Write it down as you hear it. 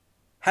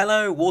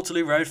Hello,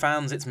 Waterloo Road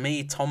fans. It's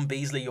me, Tom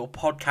Beasley, your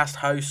podcast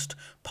host,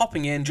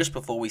 popping in just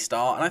before we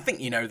start. And I think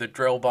you know the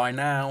drill by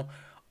now.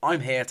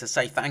 I'm here to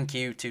say thank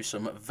you to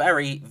some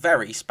very,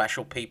 very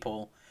special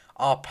people,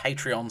 our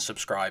Patreon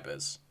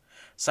subscribers.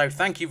 So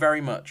thank you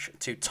very much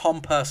to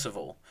Tom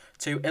Percival,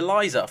 to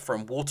Eliza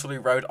from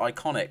Waterloo Road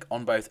Iconic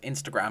on both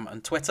Instagram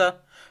and Twitter,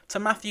 to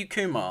Matthew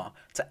Kumar,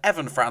 to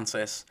Evan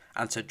Francis,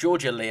 and to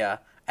Georgia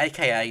Leah,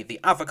 aka the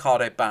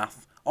Avocado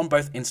Bath, on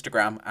both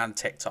Instagram and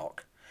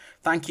TikTok.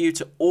 Thank you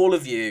to all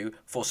of you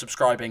for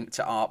subscribing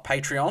to our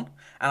Patreon.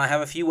 And I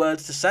have a few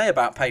words to say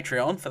about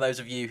Patreon for those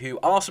of you who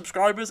are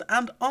subscribers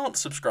and aren't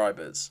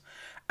subscribers.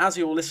 As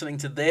you're listening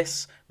to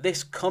this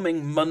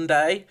coming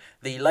Monday,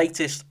 the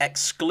latest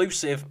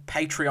exclusive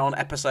Patreon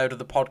episode of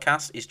the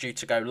podcast is due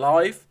to go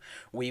live.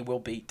 We will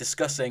be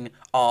discussing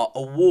our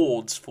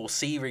awards for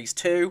Series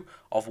 2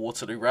 of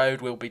Waterloo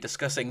Road. We'll be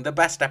discussing the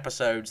best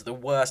episodes, the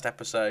worst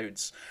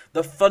episodes,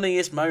 the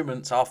funniest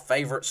moments, our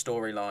favourite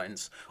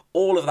storylines.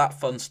 All of that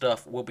fun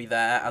stuff will be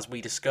there as we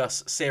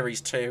discuss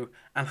Series 2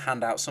 and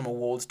hand out some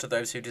awards to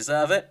those who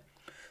deserve it.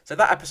 So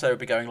that episode will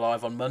be going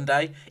live on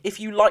Monday. If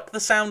you like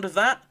the sound of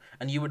that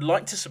and you would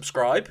like to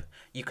subscribe,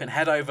 you can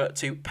head over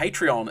to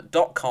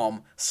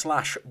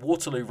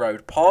patreon.com/Waterloo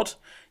Road Pod.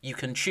 You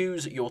can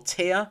choose your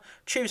tier,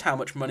 choose how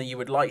much money you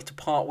would like to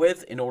part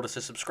with in order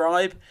to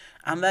subscribe,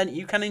 and then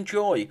you can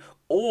enjoy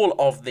all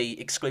of the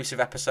exclusive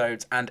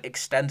episodes and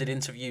extended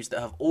interviews that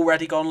have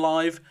already gone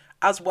live,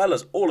 as well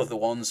as all of the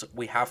ones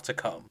we have to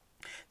come.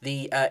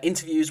 The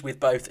interviews with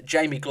both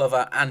Jamie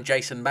Glover and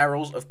Jason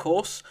Merrills, of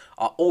course,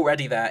 are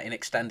already there in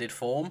extended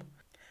form.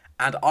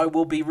 And I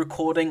will be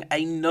recording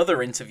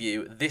another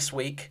interview this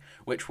week,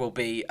 which will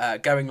be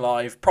going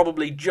live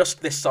probably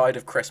just this side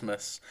of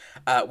Christmas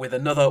with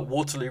another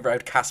Waterloo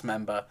Road cast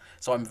member.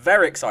 So I'm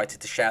very excited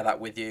to share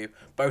that with you,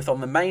 both on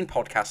the main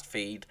podcast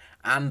feed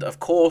and, of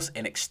course,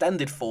 in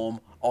extended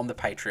form on the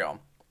Patreon.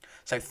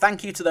 So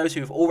thank you to those who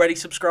have already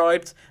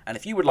subscribed, and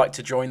if you would like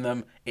to join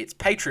them, it's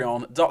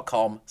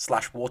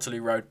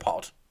patreon.com/Waterloo Road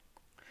Pod.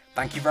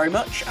 Thank you very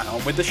much, and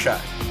on with the show.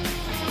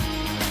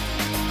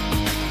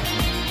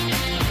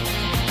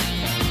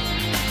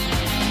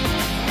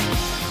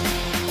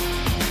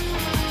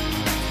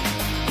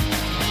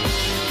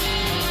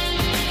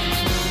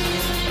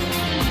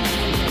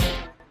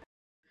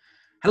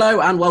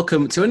 Hello and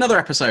welcome to another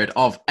episode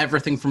of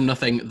Everything from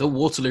Nothing, the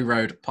Waterloo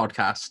Road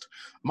podcast.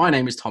 My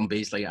name is Tom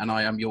Beasley and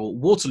I am your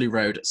Waterloo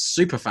Road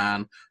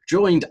superfan,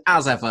 joined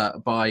as ever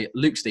by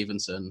Luke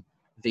Stevenson.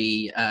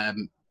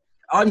 I'm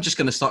just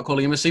going to start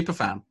calling him a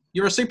superfan.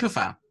 You're a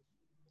superfan.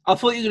 I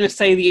thought you were going to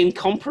say the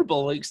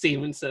incomparable Luke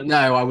Stevenson.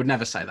 No, I would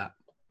never say that.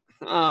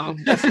 Oh,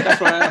 that's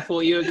where I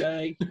thought you were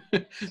going.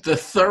 The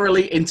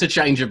thoroughly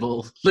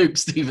interchangeable Luke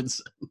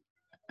Stevenson.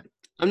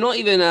 I'm not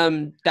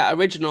even that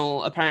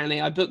original,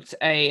 apparently. I booked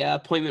a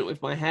appointment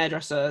with my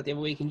hairdresser the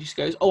other week and she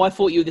goes, "Oh, I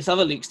thought you were this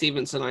other Luke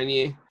Stevenson I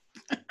knew."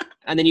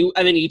 and then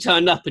you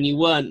turned up and you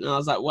weren't. And I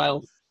was like,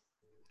 well,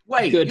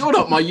 wait, good. You're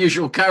not my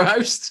usual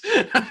co-host.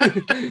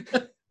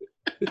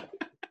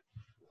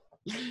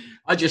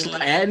 I just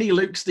let any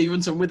Luke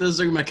Stevenson with a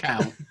Zoom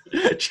account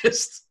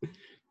just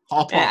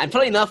hop on. And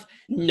funny enough,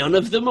 none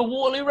of them are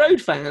Waterloo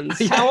Road fans.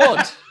 How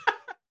odd.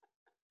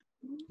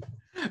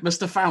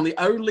 Must have found the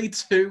only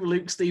two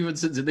Luke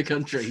Stevensons in the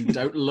country who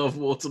don't love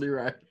Waterloo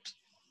Road.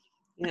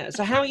 Yeah,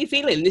 so how are you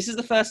feeling? This is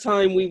the first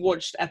time we've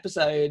watched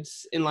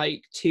episodes in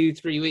like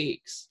 2-3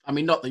 weeks. I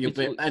mean, not that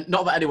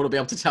anyone will be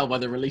able to tell by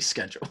the release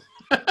schedule.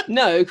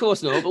 No, of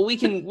course not, but we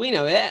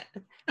know it.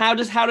 How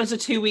does a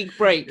 2-week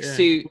break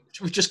suit?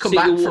 We've just come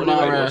back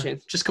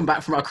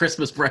from our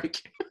Christmas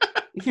break.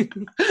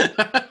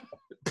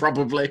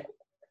 Probably.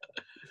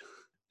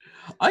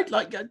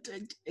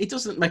 It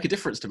doesn't make a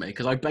difference to me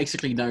because I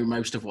basically know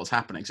most of what's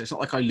happening, so it's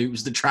not like I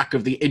lose the track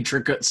of the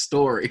intricate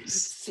stories.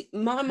 See,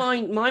 my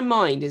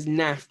mind is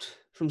naffed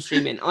from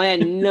streaming. I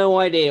had no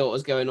idea what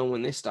was going on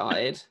when this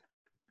started,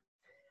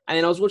 and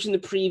then I was watching the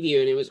preview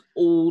and it was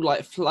all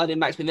like flooding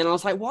back to me. And then I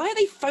was like, why are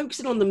they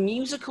focusing on the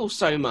musical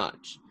so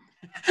much?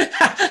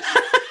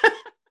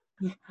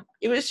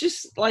 It was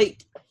just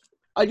like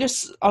I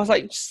was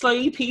like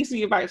slowly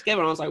piecing it back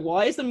together, and I was like,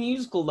 why is the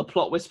musical the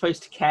plot we're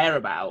supposed to care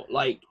about?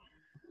 Like,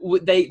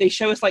 they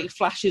show us like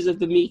flashes of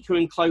the Mika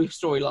and Chloe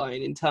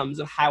storyline in terms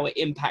of how it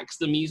impacts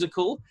the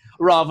musical,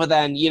 rather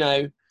than, you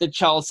know, the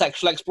child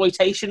sexual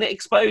exploitation it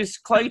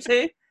exposed Chloe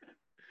to.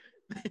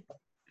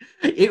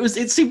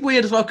 It seemed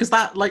weird as well because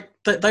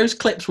those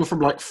clips were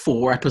from like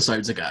 4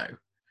 episodes ago.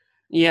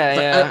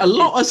 Yeah. A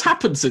lot has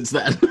happened since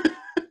then.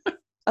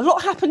 A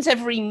lot happens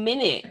every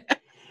minute.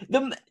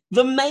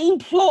 The main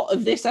plot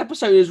of this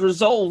episode is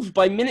resolved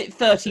by minute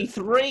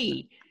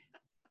 33.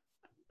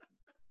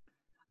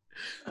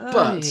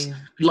 But,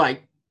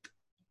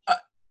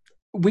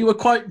 we were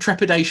quite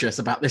trepidatious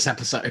about this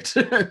episode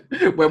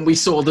when we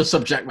saw the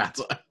subject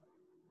matter.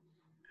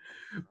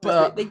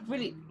 But they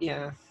really,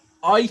 yeah.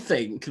 I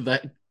think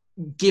that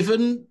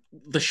given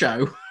the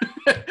show,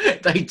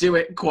 they do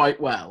it quite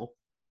well.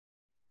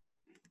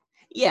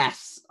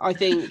 Yes, I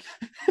think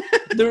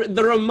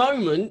there are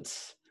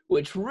moments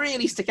which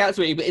really stick out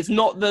to me, but it's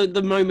not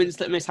the moments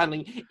that are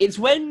mishandling. It's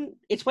when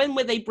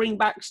they bring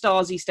back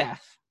Stasi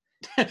Steph.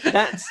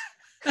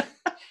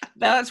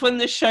 That's when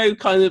the show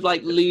kind of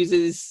like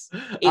loses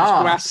its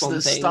grasp on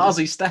the things.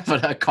 Stasi Steph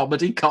and her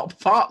comedy cop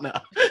partner.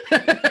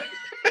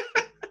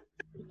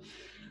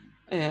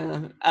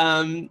 Yeah.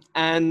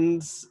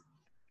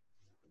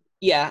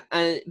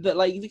 But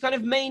like the kind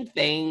of main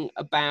thing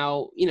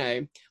about, we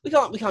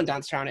can't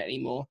dance around it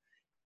anymore.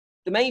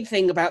 The main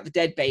thing about the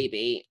dead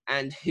baby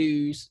and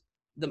who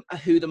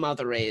the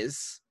mother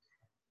is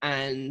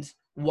and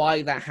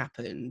why that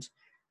happened,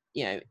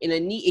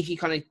 if you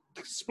kind of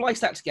splice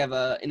that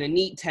together in a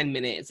neat 10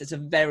 minutes, it's a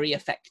very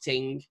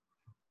affecting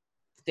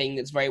thing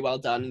that's very well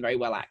done, very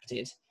well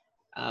acted.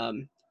 But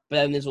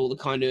then there's all the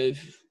kind of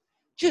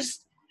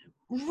just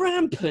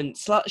rampant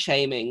slut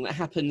shaming that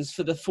happens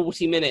for the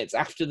 40 minutes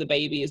after the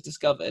baby is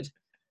discovered.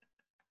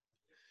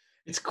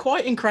 It's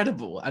quite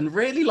incredible and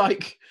really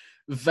like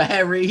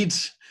varied.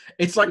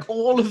 It's like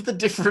all of the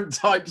different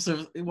types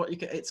of what you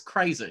get. It's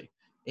crazy.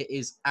 It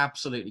is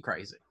absolutely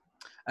crazy.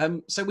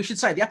 So we should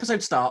say the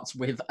episode starts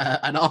with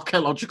an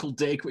archaeological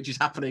dig, which is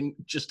happening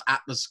just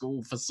at the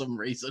school for some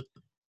reason.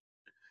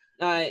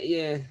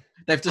 Yeah.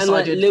 They've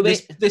decided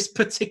this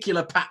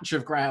particular patch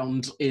of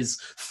ground is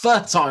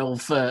fertile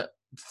for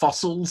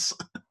fossils.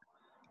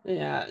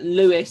 Yeah,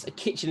 Lewis, a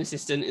kitchen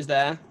assistant, is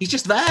there. He's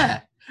just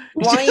there.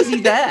 Why is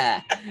he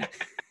there?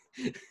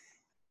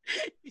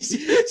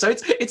 So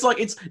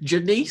it's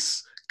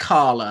Janice,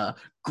 Carla,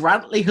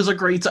 Grantley has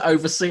agreed to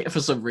oversee it for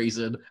some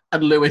reason,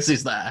 and Lewis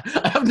is there.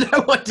 I have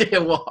no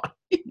idea why.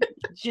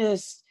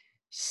 Just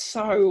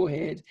so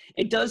weird.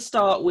 It does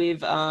start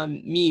with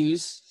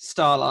Muse,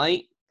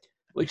 Starlight,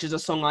 which is a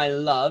song I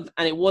love,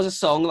 and it was a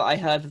song that I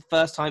heard for the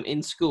first time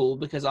in school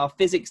because our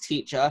physics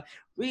teacher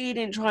really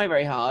didn't try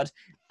very hard,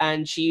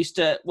 and she used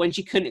to, when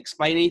she couldn't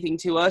explain anything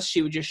to us,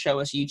 she would just show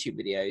us YouTube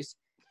videos.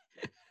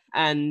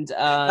 And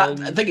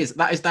the thing is,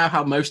 that is now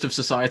how most of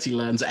society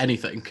learns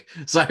anything.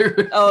 So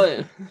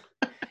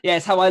yeah,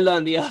 it's how I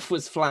learned the Earth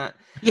was flat.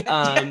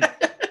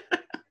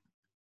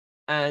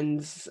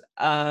 And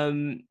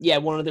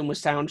one of them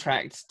was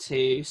soundtracked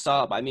to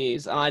Start by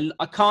Muse, and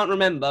I can't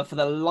remember for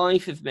the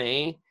life of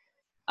me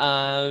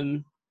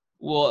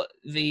what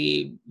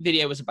the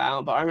video was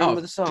about, but I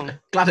remember the song.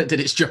 Glad it did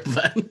its job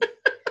then.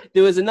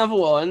 There was another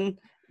one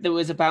that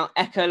was about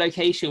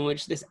echolocation,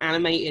 which is this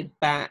animated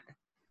bat,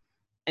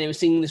 and it was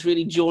singing this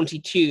really jaunty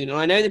tune, and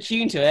I know the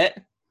tune to it.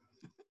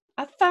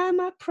 I found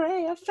my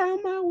prey, I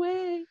found my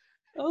way.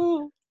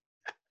 Oh,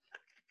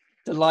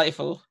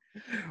 delightful!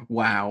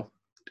 Wow.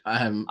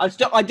 I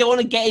don't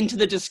want to get into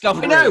the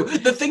discovery. No,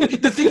 the thing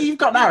you've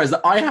got now is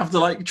that I have to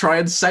like try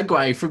and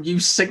segue from you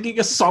singing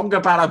a song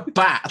about a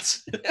bat.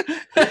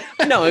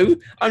 No,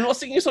 I'm not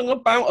singing a song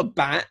about a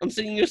bat. I'm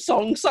singing a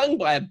song sung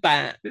by a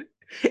bat.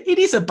 It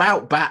is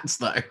about bats,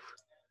 though.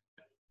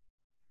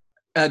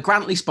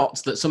 Grantley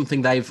spots that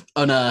something they've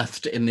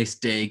unearthed in this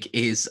dig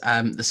is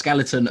the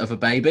skeleton of a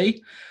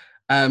baby.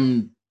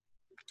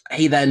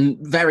 He then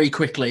very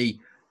quickly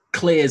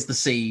clears the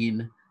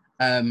scene.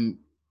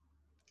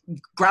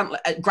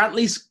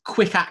 Grantley's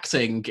quick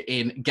acting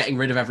in getting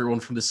rid of everyone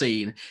from the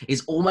scene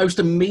is almost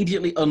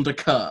immediately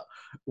undercut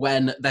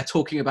when they're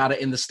talking about it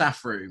in the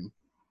staff room.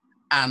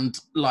 And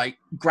like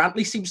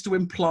Grantley seems to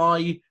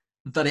imply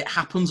that it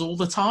happens all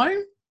the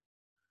time.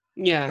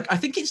 Yeah. I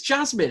think it's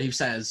Jasmine who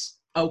says,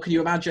 "Oh, can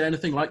you imagine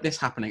anything like this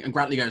happening?" And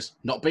Grantley goes,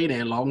 "Not been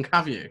here long,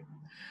 have you?"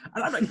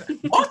 And I'm like,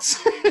 what?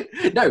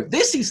 No,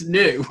 this is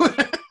new.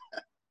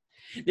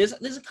 There's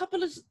a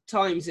couple of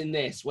times in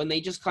this when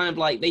they just kind of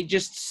like, they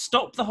just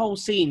stop the whole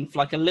scene for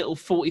like a little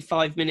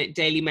 45-minute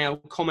Daily Mail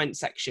comment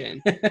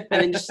section. And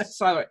then just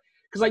silent.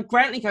 Because like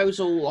Grantley goes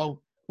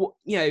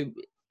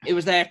it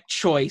was their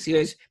choice. He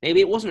goes,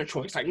 maybe it wasn't a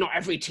choice. Like, not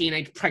every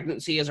teenage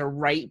pregnancy is a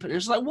rape. And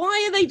it's like,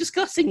 why are they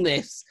discussing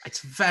this? It's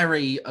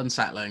very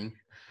unsettling.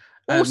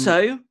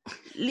 Also,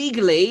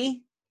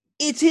 legally,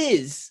 it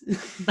is.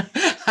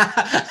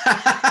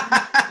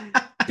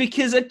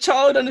 Because a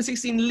child under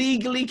 16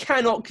 legally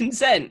cannot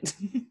consent.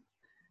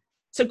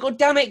 So, God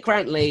damn it,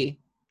 Grantley.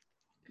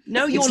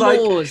 Know your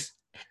laws.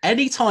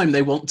 Anytime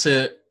they want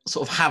to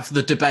sort of have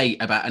the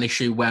debate about an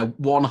issue where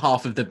one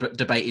half of the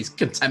debate is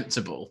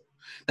contemptible,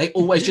 they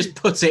always just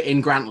put it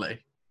in Grantley.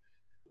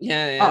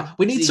 Yeah.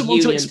 We need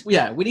someone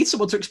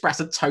to express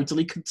a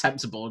totally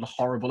contemptible and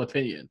horrible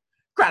opinion.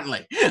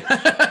 Grantley.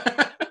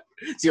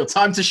 It's your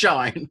time to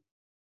shine.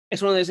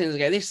 It's one of those things that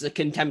go, this is a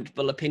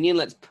contemptible opinion,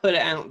 let's put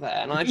it out there.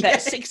 And I bet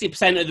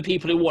 60% of the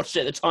people who watched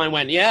it at the time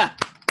went, yeah.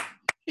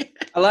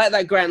 I like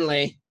that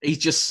Grantley. He's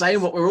just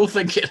saying what we're all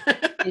thinking.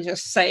 He's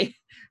just saying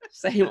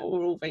what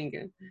we're all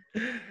thinking.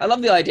 I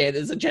love the idea that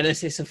there's a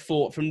genesis of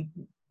thought from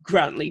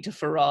Grantley to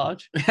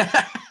Farage.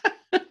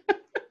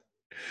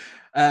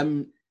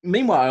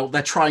 Meanwhile,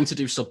 they're trying to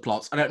do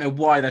subplots. I don't know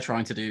why they're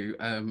trying to do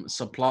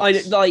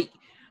subplots.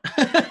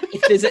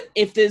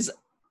 If there's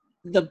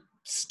the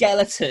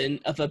skeleton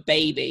of a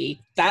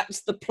baby,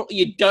 that's the plot.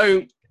 You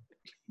don't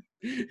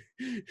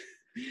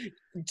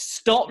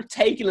Stop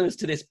taking us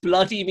to this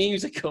bloody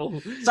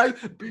musical. So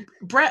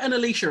Brett and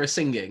Alicia are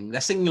singing.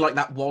 They're singing like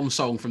that one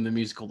song from the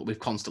musical that we've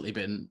constantly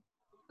been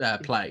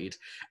played.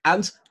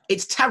 And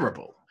it's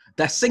terrible.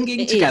 Their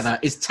singing together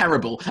is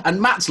terrible.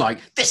 And Matt's like,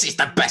 this is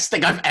the best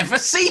thing I've ever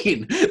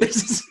seen.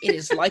 It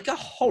is like a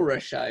horror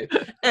show.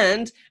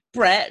 And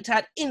Brett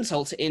had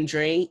insult to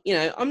injury.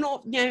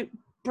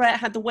 Brett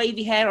had the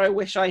wavy hair I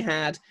wish I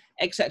had,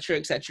 etc.,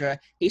 etc.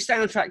 He's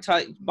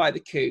soundtracked by the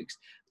Kooks.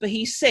 But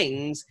he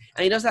sings,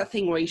 and he does that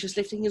thing where he's just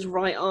lifting his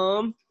right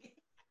arm.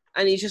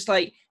 And he's just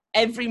like,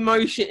 every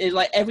motion is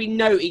like, every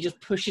note he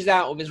just pushes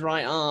out with his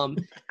right arm.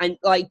 And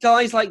like,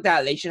 guys like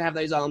that, they should have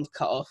those arms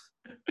cut off.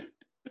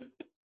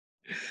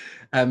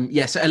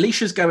 So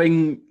Alicia's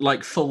going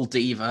like full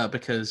diva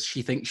because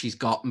she thinks she's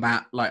got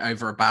Matt like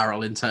over a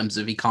barrel in terms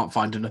of he can't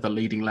find another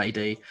leading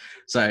lady,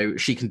 so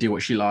she can do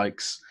what she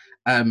likes.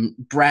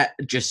 Brett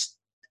just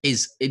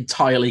is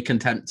entirely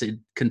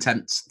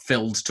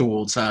contempt-filled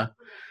towards her.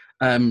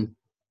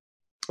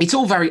 It's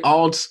all very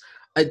odd.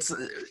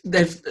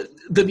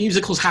 The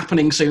musical's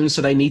happening soon,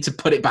 so they need to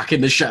put it back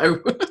in the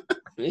show.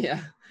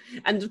 Yeah,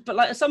 but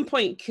like at some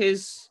point,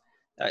 because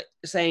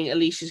saying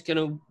Alicia's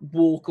gonna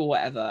walk or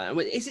whatever,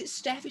 and is it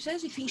Steph who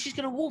says he thinks she's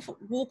gonna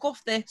walk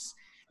off this?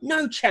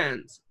 No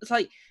chance. It's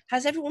like,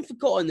 has everyone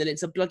forgotten that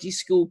it's a bloody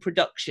school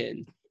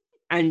production?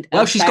 And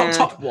she's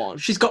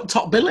got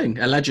top billing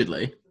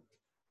allegedly.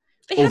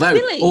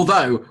 Billing.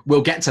 Although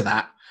we'll get to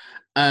that.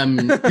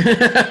 I'm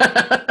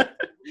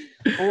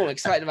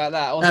excited about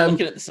that. I was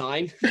looking at the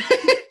sign.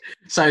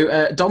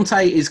 So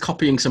Dante is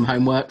copying some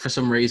homework for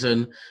some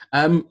reason.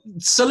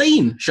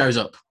 Celine shows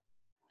up.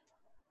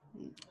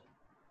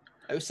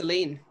 Oh,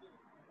 Celine.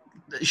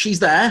 She's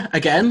there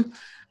again,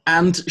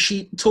 and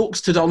she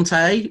talks to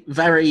Dante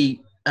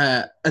very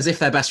as if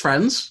they're best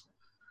friends.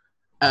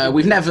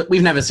 We've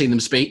never seen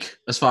them speak,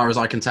 as far as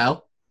I can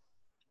tell.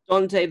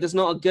 Dante, there's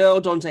not a girl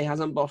Dante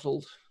hasn't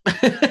bottled.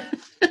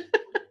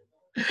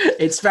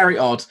 It's very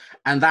odd,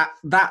 and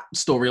that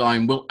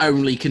storyline will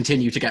only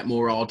continue to get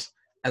more odd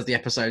as the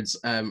episodes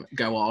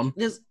go on.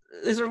 There's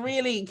a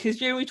really, because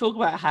we talk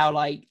about how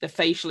like the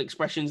facial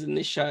expressions in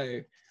this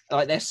show,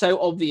 like they're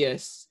so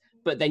obvious,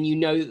 but then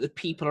that the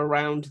people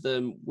around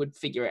them would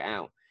figure it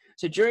out.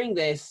 So during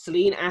this,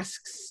 Celine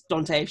asks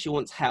Dante if she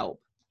wants help.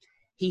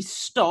 He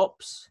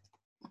stops.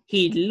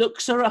 He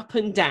looks her up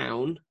and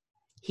down.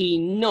 He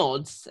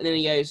nods, and then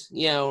he goes,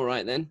 "Yeah, all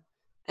right then."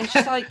 And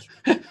she's like,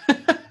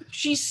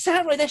 she's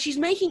sat right there. She's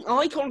making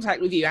eye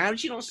contact with you. How did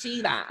she not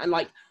see that? And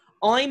like,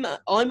 I'm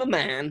a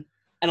man,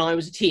 and I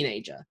was a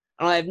teenager,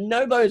 and I have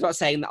no bones about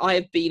saying that I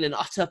have been an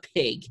utter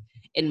pig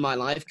in my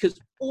life, because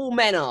all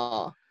men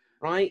are,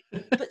 right?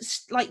 But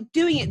like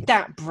doing it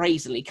that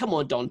brazenly. Come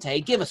on, Dante,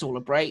 give us all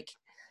a break.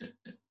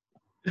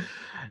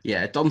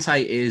 Yeah,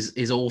 Dante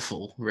is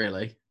awful,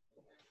 really.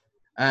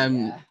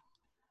 Then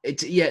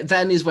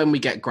is when we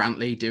get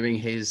Grantley doing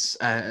his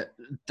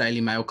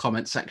Daily Mail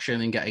comment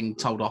section and getting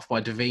told off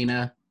by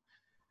Davina.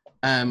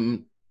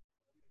 And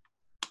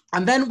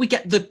then we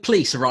get the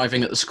police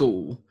arriving at the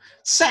school,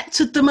 set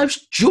to the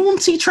most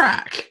jaunty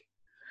track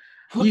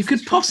you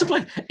could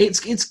possibly.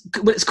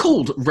 It's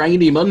called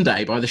Rainy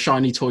Monday by the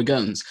Shiny Toy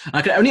Guns.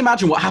 I can only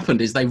imagine what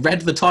happened is they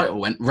read the title,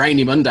 went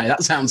Rainy Monday.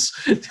 That sounds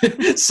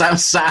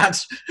sad.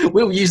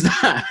 We'll use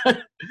that.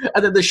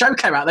 And then the show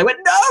came out. They went,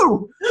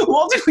 no.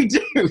 What did we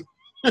do?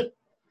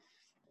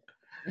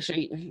 So,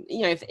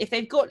 if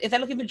they're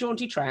looking for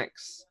jaunty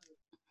tracks,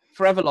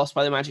 Forever Lost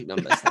by the Magic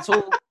Numbers. That's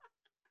all.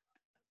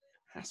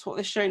 That's what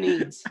this show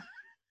needs.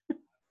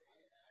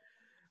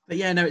 But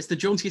yeah, no, it's the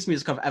jauntiest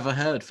music I've ever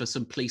heard for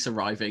some police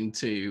arriving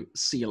to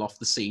seal off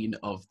the scene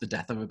of the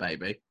death of a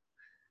baby.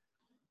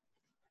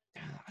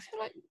 I feel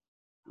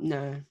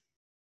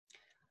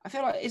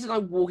like isn't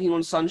like Walking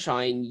on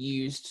Sunshine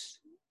used,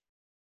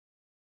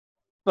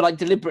 but like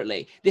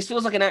deliberately? This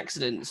feels like an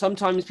accident.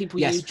 Sometimes people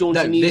use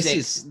jaunty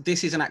music.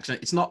 This is an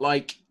accident. It's not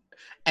like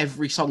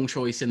every song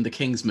choice in the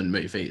Kingsman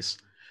movies,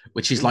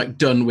 which is like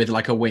done with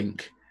like a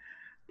wink.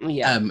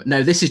 Yeah.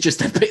 No, this is just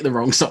they picked the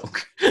wrong song.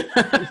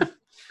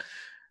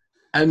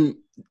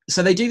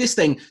 So they do this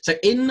thing. So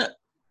in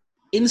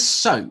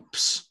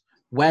soaps,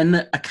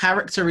 when a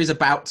character is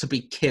about to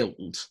be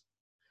killed,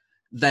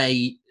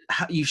 they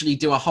usually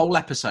do a whole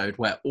episode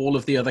where all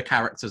of the other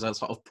characters are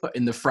sort of put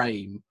in the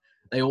frame.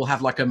 They all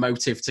have like a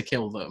motive to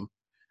kill them.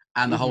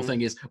 And the whole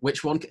thing is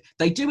which one.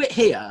 They do it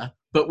here,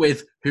 but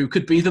with who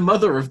could be the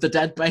mother of the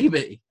dead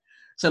baby.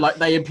 So like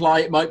they imply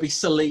it might be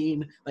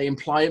Celine. They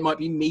imply it might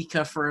be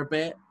Mika for a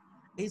bit.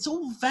 It's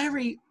all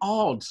very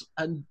odd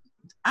and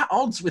at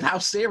odds with how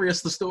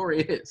serious the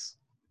story is.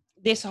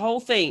 This whole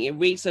thing, it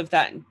reeks of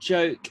that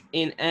joke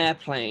in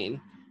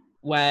Airplane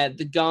where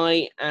the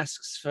guy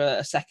asks for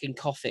a second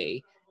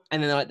coffee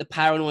and then like the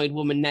paranoid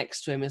woman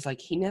next to him is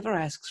like, he never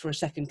asks for a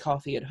second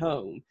coffee at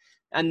home.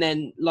 And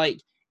then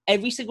like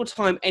every single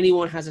time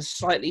anyone has a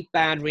slightly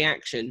bad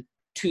reaction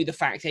to the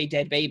fact a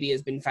dead baby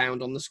has been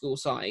found on the school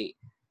site,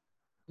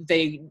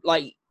 they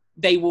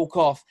walk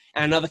off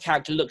and another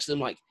character looks at them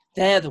like,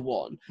 they're the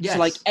one. Yes. So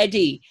like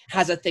Eddie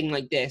has a thing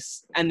like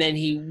this, and then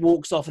he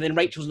walks off, and then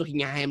Rachel's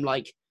looking at him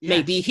like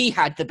maybe Yes. he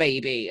had the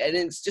baby, and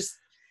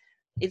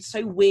it's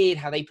so weird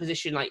how they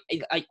position like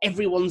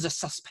everyone's a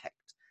suspect.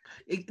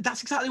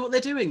 That's exactly what they're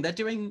doing. They're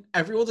doing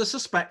everyone's a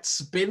suspect.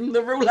 Spin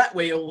the roulette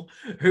wheel.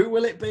 Who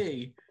will it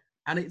be?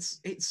 And it's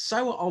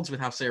so at odds with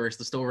how serious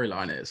the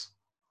storyline is.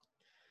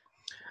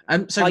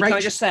 So Can Rachel,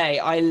 I just say,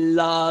 I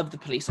love the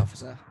police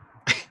officer.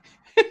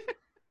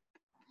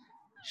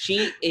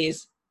 She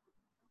is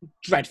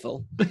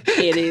dreadful.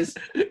 It is.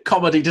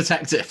 comedy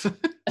detective.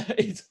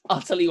 It's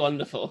utterly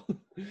wonderful.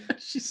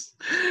 She's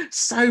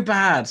so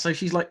bad. So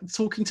she's like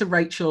talking to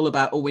Rachel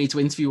about, we need to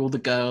interview all the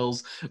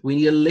girls. We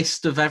need a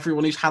list of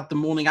everyone who's had the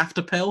morning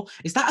after pill.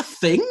 Is that a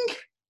thing?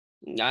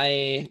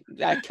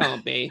 That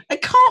can't be.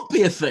 It can't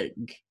be a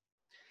thing.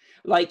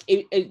 Like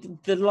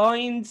the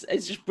lines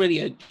is just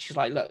brilliant. She's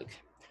like, look,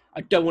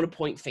 I don't want to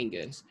point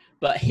fingers,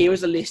 but here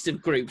is a list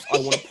of groups I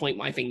want to point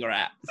my finger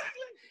at.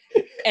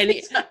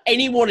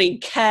 Anyone in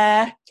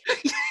care,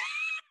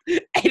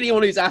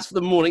 anyone who's asked for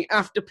the morning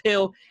after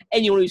pill,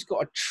 anyone who's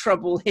got a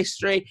trouble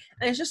history.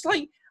 And it's just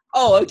like,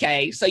 oh,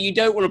 okay, so you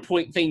don't want to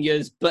point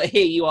fingers, but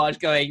here you are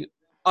going,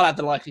 I'll have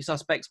the likely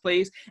suspects,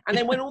 please. And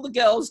then when all the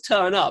girls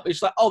turn up,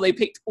 it's like, oh, they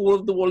picked all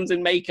of the ones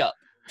in makeup.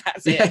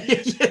 That's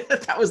it. Yeah,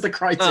 that was the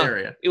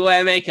criteria. You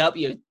wear makeup,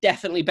 you've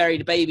definitely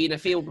buried a baby in a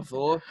field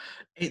before.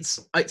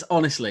 It's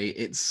honestly,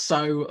 it's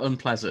so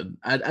unpleasant.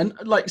 And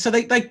like, so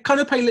they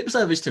kind of pay lip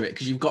service to it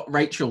because you've got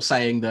Rachel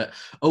saying that,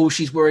 oh,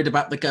 she's worried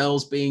about the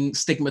girls being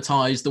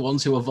stigmatized, the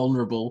ones who are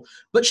vulnerable.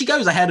 But she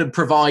goes ahead and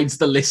provides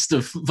the list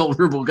of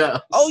vulnerable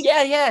girls. Oh,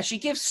 yeah. She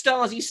gives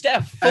Stasi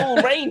Steph full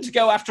reign to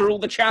go after all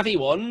the chavvy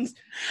ones.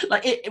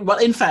 Well,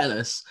 in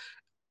fairness,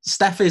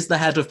 Steph is the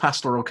head of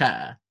pastoral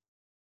care.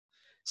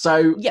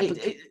 So yeah,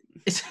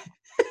 it's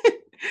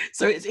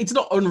it's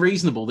not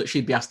unreasonable that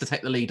she'd be asked to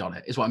take the lead on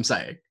it, is what I'm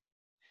saying.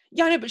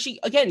 Yeah, I know, but she's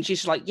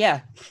just like,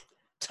 yeah,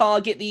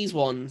 target these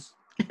ones,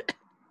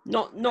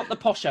 not the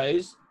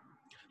poshos.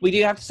 We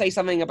do have to say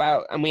something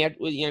about, and we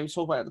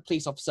talk about the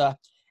police officer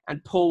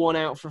and pour one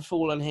out for a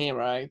fallen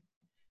hero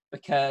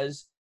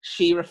because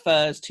she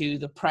refers to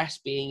the press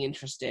being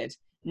interested,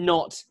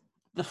 not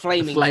the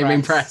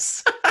flaming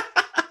press.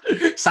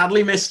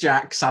 Sadly missed,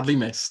 Jack. Sadly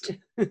missed.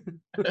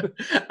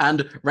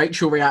 And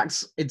Rachel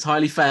reacts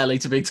entirely fairly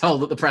to being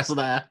told that the press are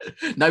there.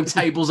 No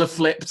tables are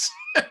flipped.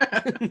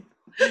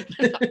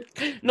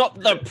 Not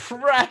the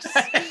press.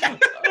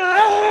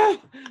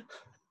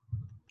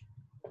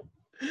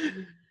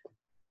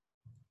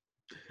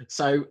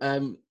 So,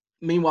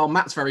 meanwhile,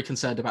 Matt's very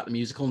concerned about the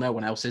musical. No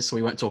one else is, so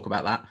we won't talk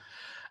about that.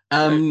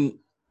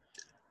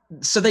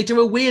 So they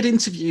do a weird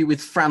interview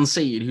with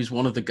Francine, who's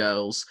one of the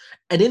girls.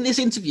 And in this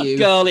interview... A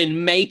girl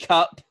in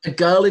makeup, a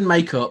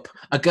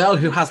girl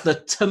who has the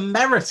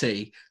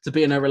temerity to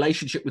be in a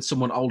relationship with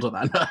someone older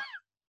than her.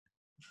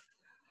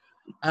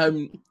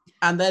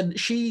 And then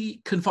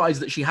she confides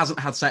that she hasn't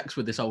had sex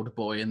with this older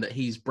boy and that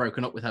he's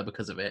broken up with her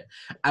because of it.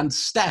 And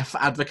Steph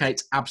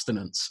advocates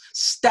abstinence.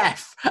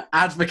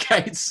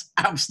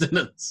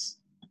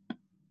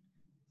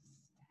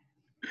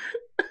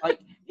 Like,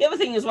 the other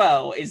thing as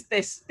well is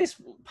this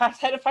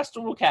head of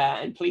pastoral care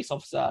and police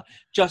officer,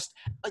 just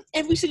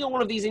every single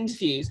one of these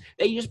interviews,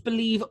 they just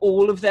believe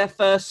all of their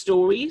first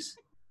stories.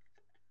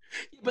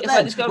 But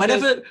then, like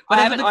whenever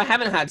I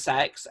haven't had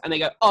sex, and they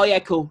go, oh yeah,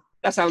 cool,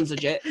 that sounds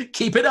legit.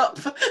 Keep it up.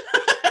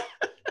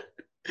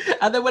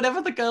 And then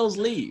whenever the girls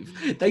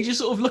leave, they just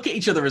sort of look at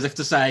each other as if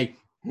to say,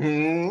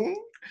 a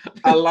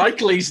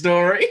likely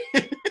story.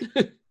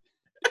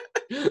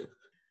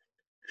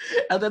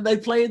 And then they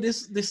play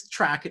this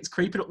track. It's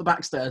Creeping Up the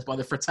Backstairs by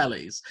the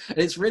Fratellis. And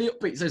it's really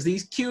upbeat. So there's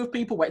these queue of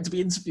people waiting to be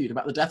interviewed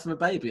about the death of a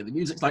baby. And the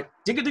music's like,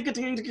 digga, digga,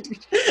 digga, digga,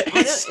 digga.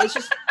 It's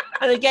just,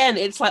 and again,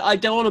 it's like, I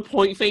don't want to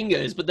point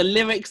fingers, but the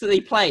lyrics that they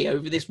play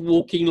over this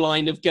walking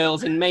line of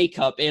girls in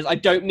makeup is, I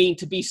don't mean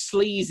to be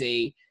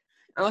sleazy.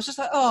 And I was just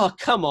like, oh,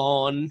 come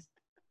on.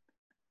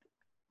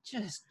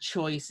 Just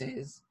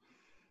choices.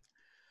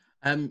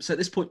 So at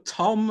this point,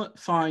 Tom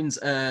finds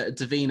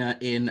Davina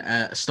in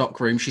a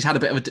stockroom. She's had a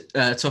bit of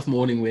a tough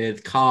morning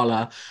with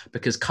Carla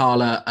because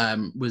Carla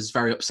was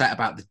very upset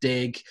about the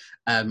dig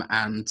and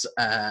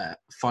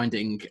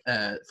finding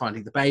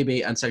the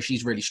baby, and so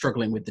she's really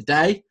struggling with the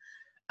day.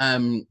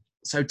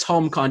 So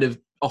Tom kind of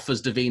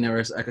offers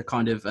Davina a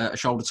kind of a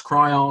shoulder to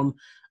cry on.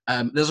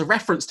 There's a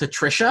reference to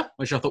Trisha,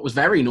 which I thought was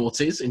very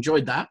naughties.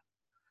 Enjoyed that.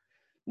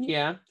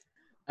 Yeah.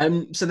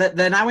 So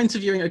they're now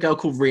interviewing a girl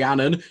called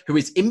Rhiannon, who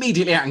is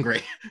immediately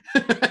angry.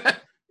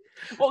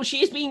 Well,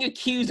 she is being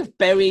accused of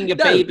burying a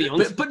baby.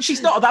 But she's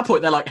not at that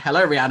point. They're like,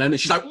 hello, Rhiannon. And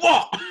she's like,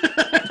 what?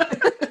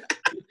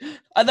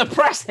 Are the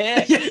press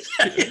here?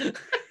 Yeah.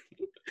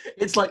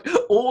 It's like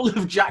all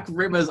of Jack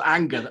Rimmer's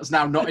anger that's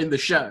now not in the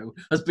show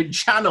has been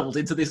channeled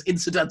into this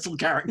incidental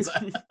character.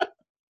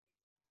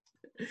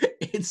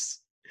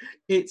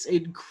 It's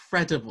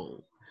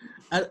incredible.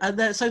 And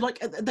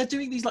they're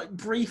doing these like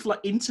brief like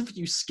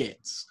interview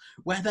skits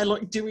where they're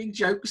like doing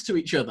jokes to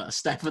each other,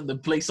 Steph and the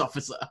police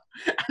officer,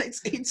 and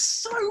it's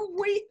so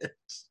weird.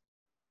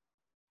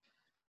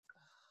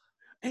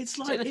 It's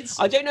like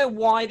I don't know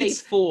why they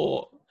it's-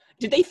 thought.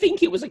 Did they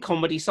think it was a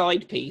comedy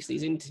side piece?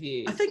 These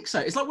interviews. I think so.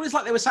 It's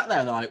like they were sat there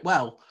and they're like,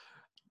 well,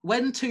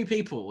 when two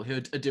people who are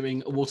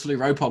doing a Waterloo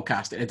Road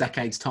podcast in a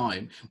decade's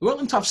time, we want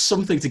them to have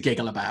something to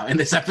giggle about in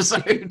this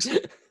episode.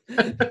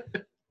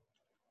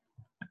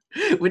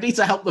 We need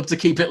to help them to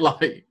keep it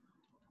light.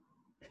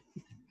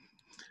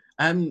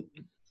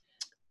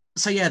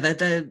 So yeah,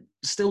 they're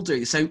still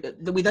doing. So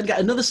we then get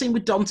another scene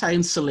with Dante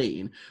and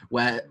Celine,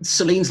 where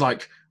Celine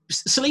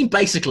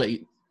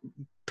basically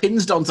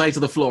pins Dante to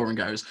the floor and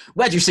goes,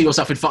 "Where do you see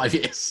yourself in 5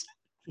 years?"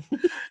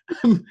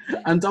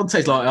 And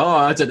Dante's like, "Oh,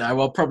 I don't know.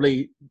 I'll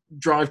probably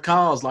drive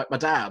cars like my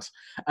dad."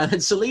 And then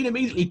Celine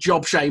immediately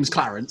job shames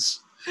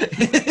Clarence.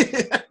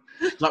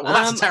 Like, well,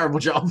 that's a terrible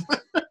job.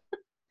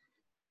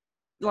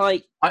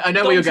 Like, I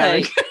know where you're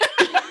going.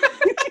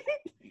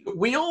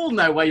 We all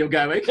know where you're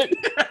going.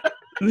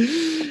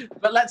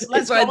 But let's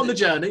go on the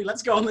journey.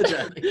 Let's go on the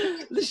journey.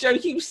 The show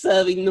keeps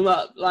serving them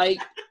up. Like,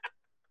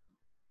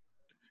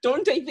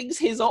 Dante thinks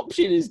his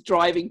option is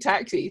driving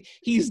taxi.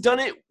 He's done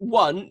it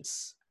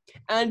once,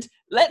 and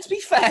let's be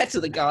fair to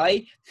the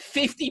guy,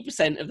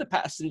 50% of the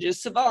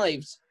passengers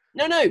survived.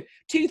 No,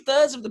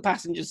 2/3 of the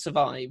passengers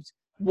survived.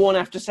 One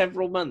after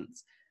several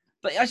months.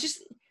 But I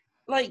just,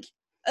 like,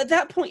 at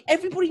that point,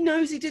 everybody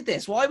knows he did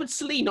this. Why would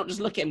Celine not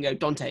just look at him and go,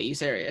 "Dante, are you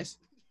serious?"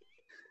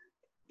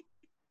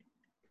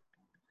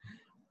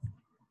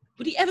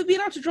 Would he ever be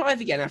allowed to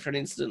drive again after an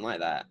incident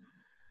like that?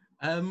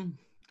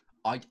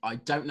 I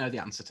don't know the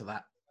answer to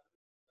that.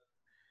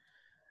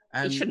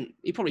 He shouldn't.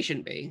 He probably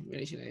shouldn't be,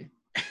 really, should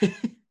he?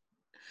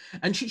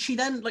 And she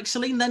then, like,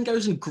 Celine then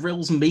goes and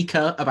grills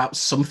Mika about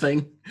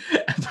something,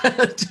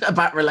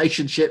 about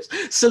relationships.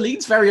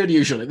 Celine's very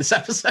unusual in this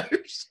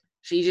episode.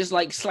 She's just,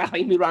 like,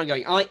 slapping me around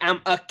going, "I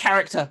am a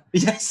character."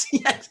 Yes,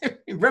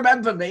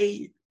 remember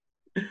me.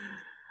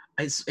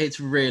 It's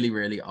really,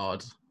 really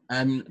odd.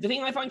 The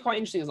thing I find quite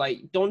interesting is, like,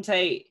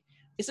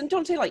 isn't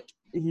Dante like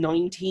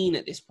 19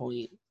 at this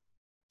point?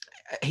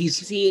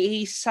 He's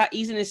in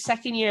his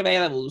second year of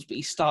A-levels, but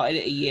he started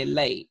it a year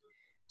late.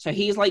 So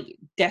he's like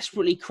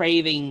desperately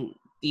craving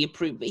the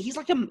approval. He's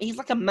like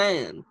a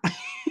man.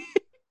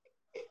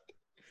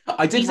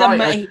 I did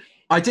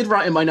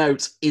write in my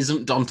notes,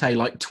 isn't Dante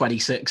like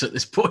 26 at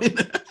this point?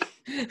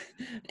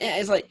 Yeah,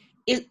 it's like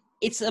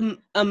it's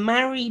a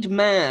married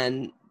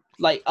man,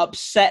 like,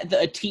 upset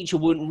that a teacher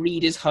wouldn't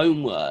read his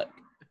homework.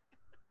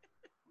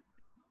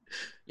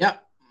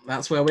 Yep,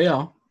 that's where we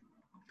are.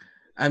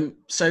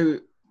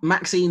 So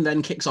Maxine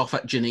then kicks off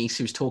at Janice,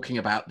 who's talking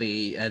about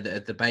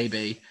the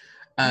baby.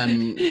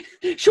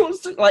 She wants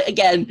to, like,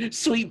 again,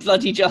 sweet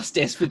bloody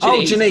justice for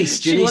Janice.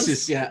 Oh, Janice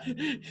is, yeah.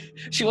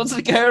 She wants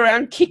to go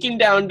around kicking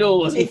down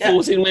doors and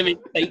forcing women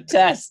to take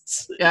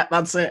tests. Yeah,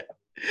 that's it.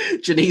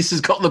 Janice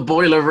has got the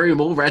boiler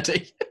room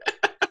already.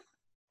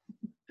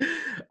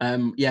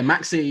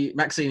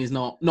 Maxine is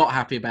not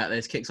happy about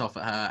this, kicks off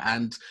at her,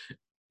 and,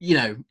 you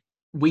know,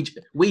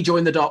 we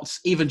join the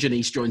dots. Even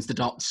Janice joins the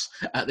dots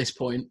at this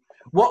point.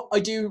 What I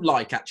do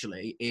like,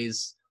 actually,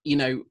 is, you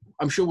know,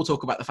 I'm sure we'll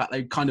talk about the fact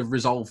they kind of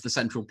resolved the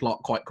central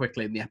plot quite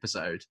quickly in the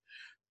episode.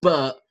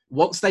 But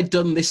once they've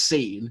done this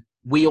scene,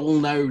 we all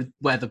know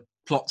where the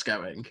plot's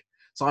going.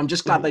 So I'm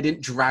just glad they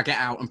didn't drag it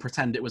out and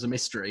pretend it was a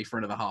mystery for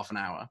another half an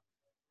hour.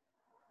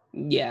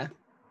 Yeah.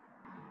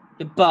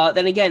 But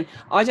then again,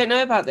 I don't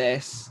know about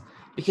this,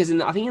 because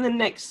I think in the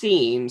next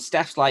scene,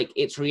 Steph's like,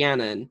 "It's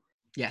Rhiannon."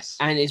 Yes.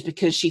 And it's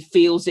because she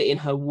feels it in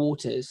her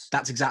waters.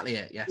 That's exactly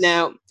it, yes.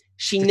 Now,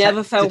 she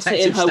never felt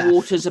it in her Steph.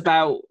 waters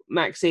about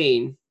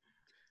Maxine.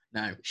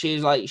 No. She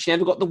was like, she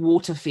never got the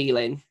water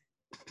feeling.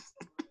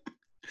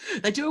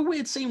 They do a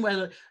weird scene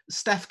where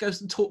Steph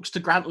goes and talks to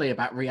Grantley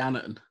about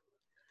Rhiannon.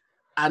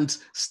 And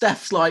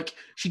Steph's like,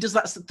 she does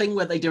that thing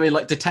where they do in,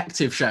 like,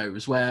 detective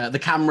shows where the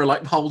camera,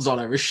 like, holds on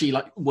her as she,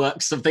 like,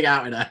 works something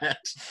out in her head.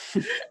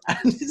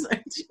 And it's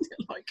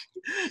like,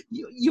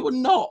 you're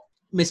not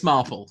Miss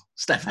Marple,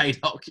 Steph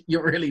Haydock.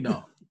 You're really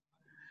not.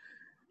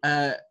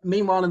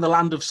 Meanwhile, in the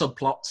land of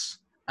subplots,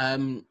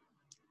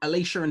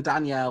 Alicia and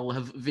Danielle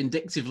have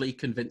vindictively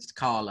convinced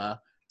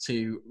Carla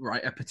to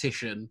write a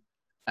petition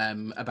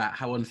about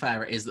how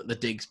unfair it is that the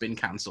dig's been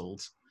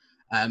cancelled.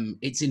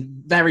 It's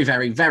in very,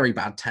 very, very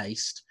bad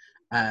taste.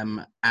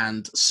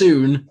 And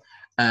soon,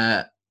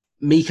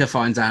 Mika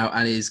finds out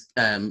and is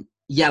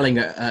yelling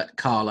at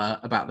Carla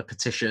about the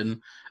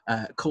petition,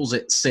 calls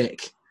it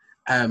sick.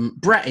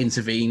 Brett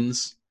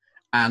intervenes,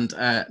 and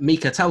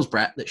Mika tells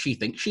Brett that she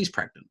thinks she's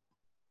pregnant.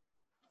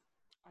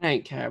 I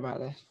don't care about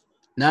this.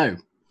 No.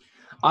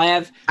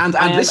 And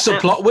this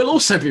subplot will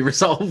also be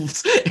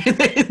resolved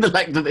in the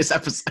length of this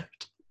episode.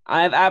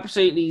 I have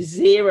absolutely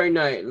zero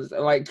notes,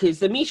 like, because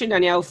the Alicia and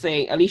Danielle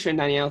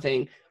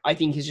thing, I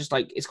think is just,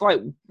 like, it's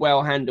quite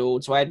well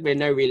handled. So I had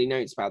no really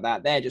notes about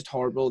that. They're just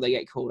horrible. They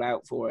get called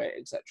out for it,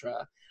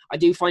 etc. I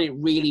do find it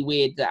really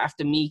weird that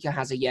after Mika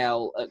has a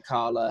yell at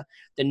Carla,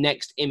 the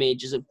next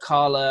image is of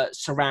Carla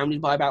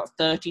surrounded by about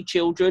 30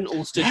 children,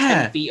 all stood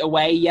 10 feet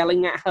away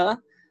yelling at her.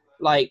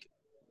 Like,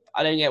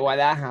 I don't get why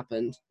that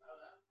happened.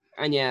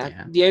 And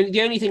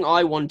the only thing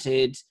I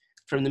wanted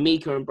from the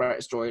Mika and Brett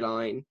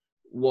storyline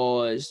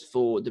was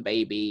for the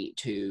baby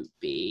to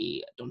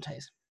be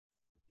Dante's.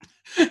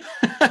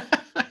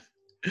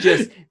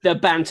 Just the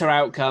banter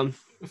outcome.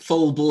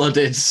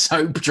 Full-blooded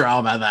soap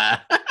drama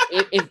there.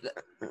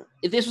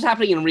 If this was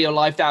happening in real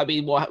life, that would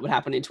be what would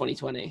happen in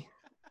 2020.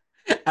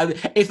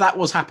 If that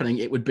was happening,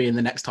 it would be in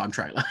the next time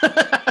trailer.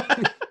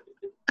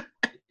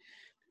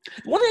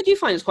 One thing I do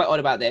find is quite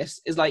odd about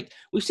this is like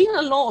we've seen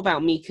a lot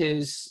about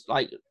Mika's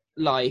like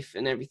life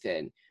and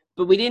everything,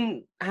 but we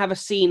didn't have a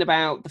scene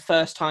about the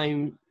first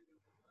time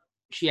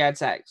she had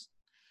sex.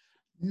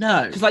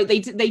 No, because like they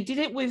did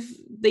it with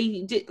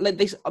maybe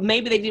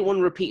they didn't want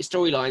to repeat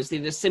storylines. They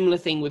did a similar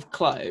thing with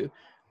Chloe,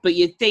 but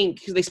you'd think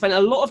because they spent a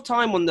lot of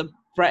time on the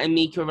Brett and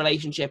Mika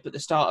relationship at the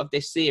start of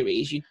this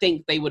series, you'd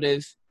think they would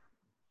have.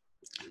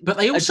 But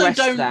they also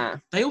don't.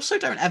 That. They also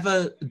don't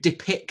ever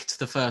depict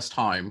the first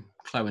time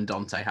Chloe and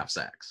Dante have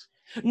sex.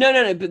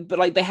 No. But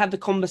like they have the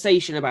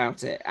conversation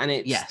about it, and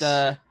it's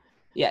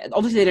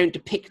obviously they don't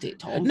depict it,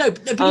 Tom. No,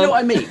 but you know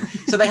what I mean.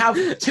 So they have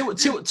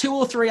two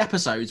or three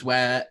episodes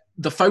where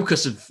the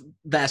focus of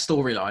their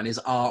storyline is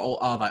are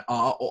or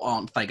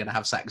aren't they going to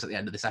have sex at the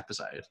end of this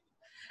episode,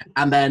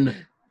 and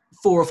then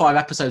 4 or 5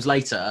 episodes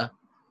later,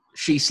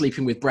 she's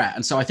sleeping with Brett,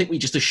 and so I think we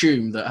just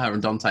assume that her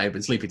and Dante have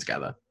been sleeping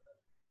together.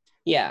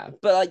 Yeah,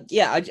 but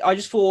I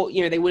just thought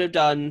they would have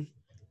done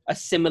a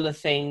similar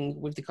thing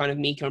with the kind of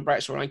Mika and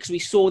Brett storyline because we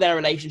saw their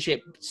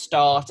relationship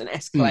start and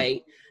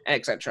escalate,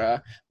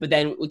 etc. But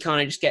then we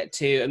kind of just get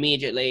to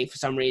immediately, for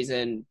some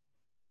reason,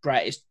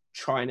 Brett is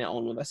trying it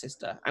on with her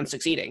sister and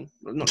succeeding.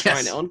 Not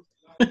trying it on,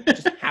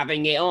 just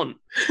having it on.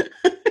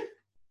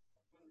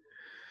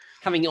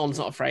 Having it on's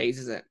not a phrase,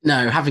 is it?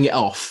 No, having it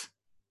off,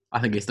 I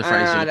think is the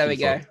phrase. There we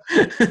go.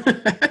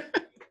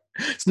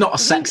 It's not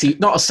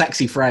a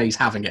sexy phrase,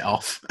 having it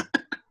off.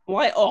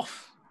 Why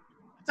off?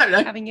 I don't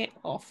know. Having it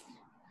off.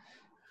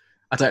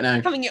 I don't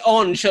know. Having it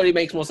on surely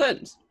makes more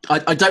sense.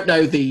 I don't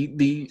know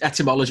the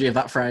etymology of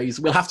that phrase.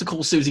 We'll have to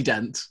call Susie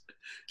Dent.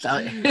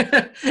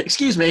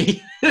 Excuse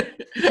me,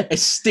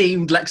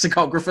 esteemed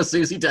lexicographer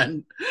Susie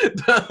Dent.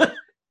 But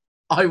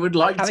I would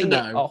like having to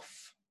know. It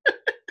off.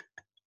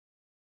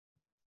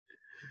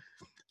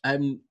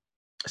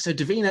 So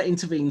Davina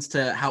intervenes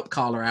to help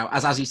Carla out.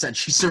 As you said,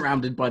 she's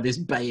surrounded by this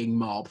baying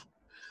mob.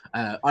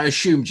 I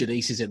assume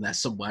Janice is in there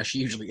somewhere. She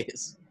usually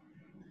is.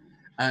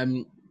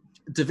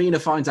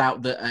 Davina finds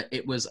out that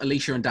it was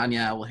Alicia and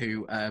Danielle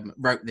who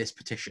wrote this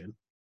petition.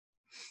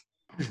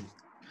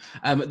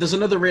 There's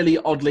another really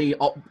oddly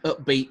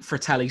upbeat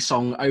Fratelli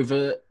song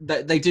over.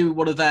 They do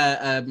one of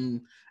their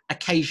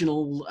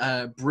occasional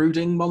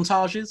brooding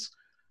montages.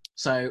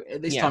 So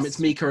this time it's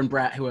Mika and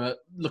Brett who are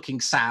looking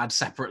sad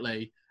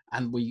separately,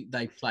 and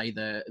they play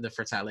the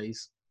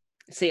Fratellis.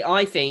 See,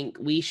 I think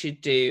we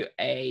should do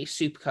a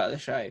supercut of the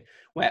show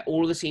where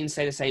all of the scenes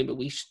stay the same, but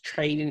we should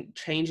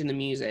change in the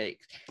music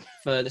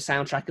for the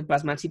soundtrack of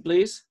Basmati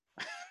Blues.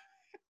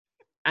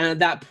 And at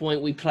that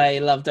point, we play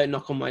Love Don't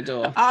Knock on My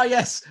Door. Ah,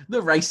 yes,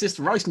 the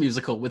racist Rice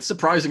musical with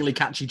surprisingly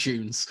catchy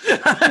tunes.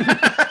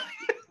 I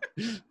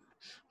don't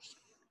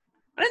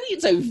think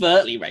it's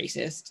overtly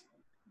racist.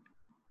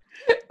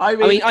 I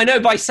mean, I know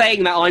by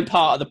saying that I'm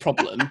part of the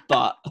problem,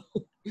 but...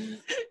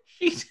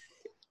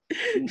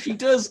 She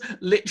does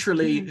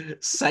literally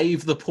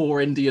save the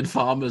poor Indian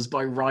farmers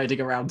by riding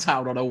around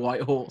town on a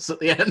white horse at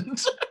the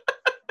end.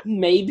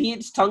 Maybe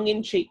it's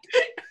tongue-in-cheek.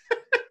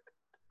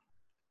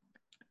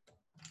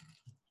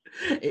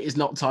 It is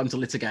not time to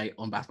litigate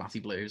on Basmati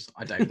Blues,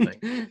 I don't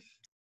think.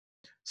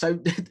 So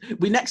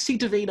we next see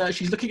Davina.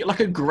 She's looking at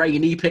like a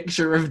grainy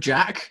picture of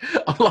Jack.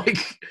 I'm like,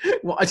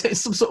 what?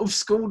 It's some sort of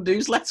school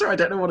newsletter? I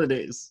don't know what it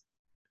is.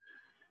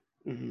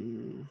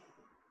 Mm.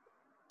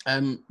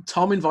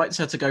 Tom invites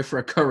her to go for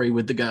a curry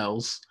with the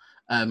girls.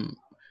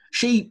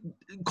 She,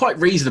 quite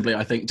reasonably,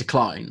 I think,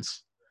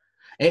 declines.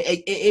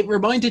 It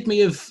reminded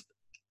me of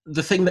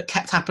the thing that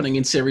kept happening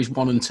in series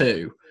 1 and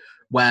 2,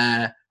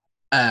 where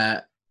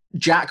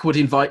Jack would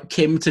invite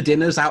Kim to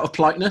dinners out of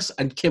politeness,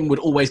 and Kim would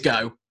always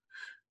go.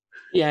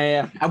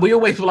 Yeah. And we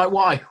always were like,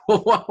 why?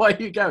 Why are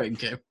you going,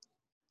 Kim?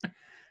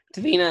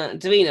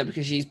 Davina,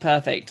 because she's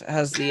perfect,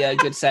 has the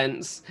good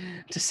sense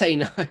to say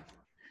no.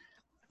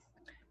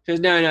 She goes,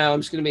 no,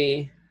 I'm just going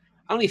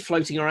to be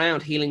floating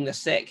around healing the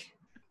sick.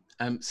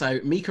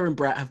 So Mika and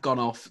Brett have gone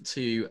off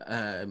to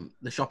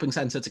the shopping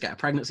centre to get a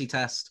pregnancy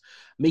test.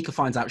 Mika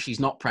finds out she's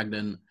not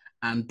pregnant,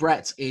 and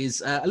Brett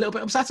is a little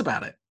bit upset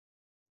about it.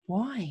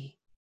 Why?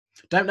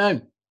 Don't know.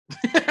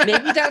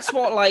 Maybe that's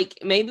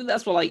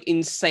what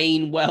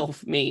insane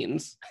wealth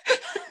means.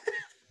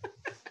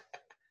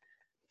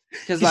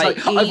 Because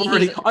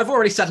I've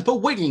already set up a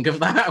wing of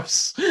the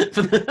house.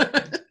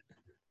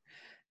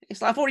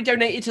 It's like, I've already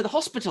donated to the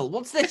hospital.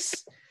 What's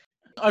this?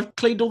 I've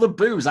cleaned all the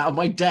booze out of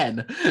my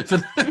den.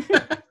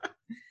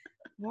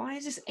 Why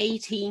is this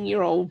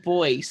 18-year-old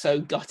boy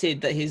so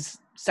gutted that his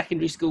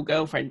secondary school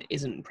girlfriend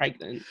isn't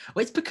pregnant?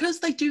 Well, it's because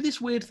they do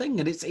this weird thing,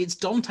 and it's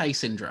Dante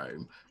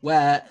syndrome,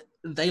 where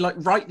they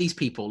write these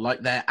people like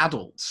they're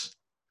adults.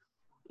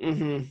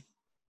 Mm-hmm.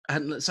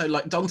 And so,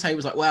 like, Dante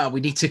was like, well,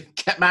 we need to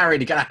get married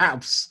and get a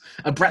house.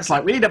 And Brett's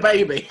like, we need a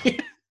baby.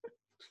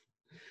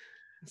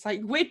 It's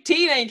like, we're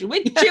teenagers,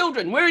 we're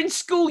children, we're in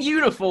school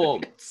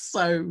uniform. It's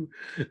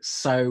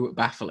so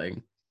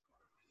baffling.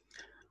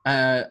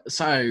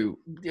 We've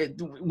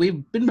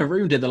been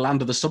marooned in the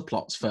land of the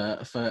subplots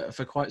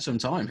for quite some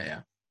time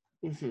here.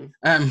 Mm-hmm.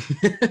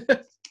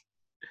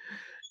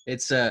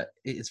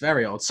 It's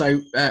very odd.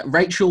 So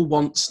Rachel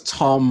wants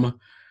Tom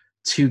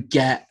to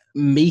get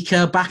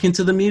Mika back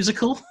into the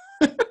musical.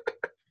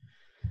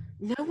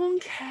 No one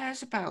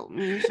cares about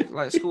music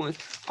like school.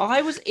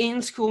 I was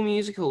in school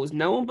musicals.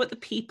 No one but the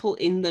people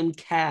in them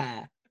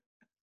care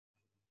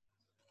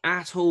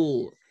at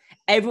all.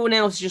 Everyone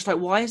else is just like,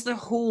 why is the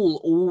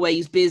hall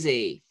always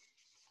busy?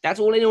 That's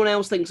all anyone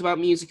else thinks about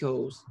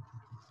musicals.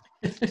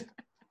 To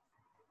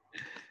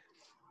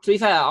be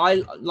fair,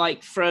 I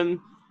like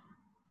from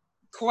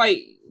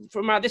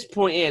at this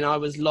point in, I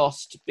was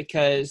lost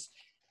because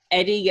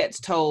Eddie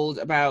gets told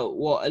about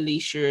what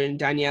Alicia and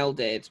Danielle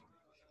did.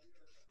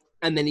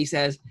 And then he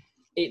says,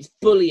 it's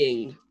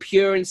bullying,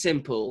 pure and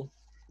simple.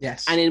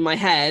 Yes. And in my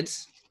head,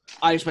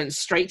 I just went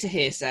straight to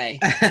hearsay.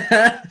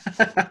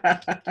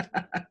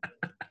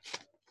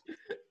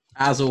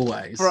 As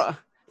always.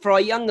 For our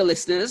younger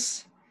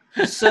listeners,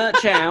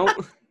 search out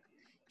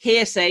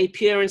hearsay,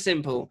 pure and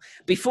simple.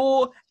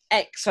 Before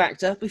X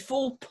Factor,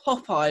 before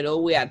Pop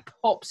Idol, we had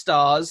Pop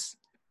Stars.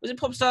 Was it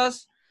Pop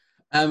Stars?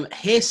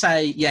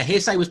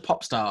 Hearsay was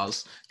Pop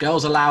Stars.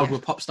 Girls Aloud were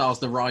Pop Stars,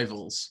 the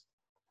rivals.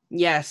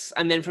 Yes,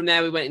 and then from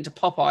there we went into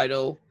Pop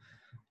Idol,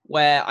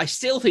 where I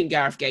still think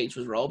Gareth Gates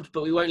was robbed,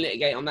 but we won't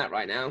litigate on that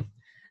right now.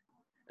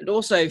 And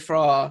also for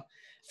our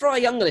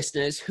younger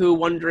listeners who are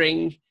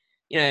wondering,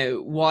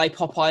 why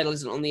Pop Idol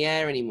isn't on the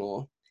air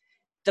anymore.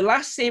 The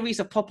last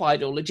series of Pop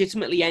Idol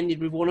legitimately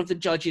ended with one of the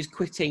judges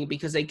quitting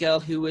because a girl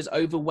who was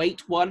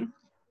overweight won.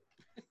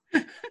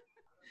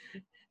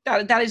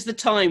 That is the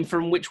time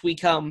from which we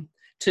come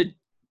to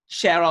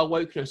share our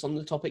wokeness on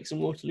the topics in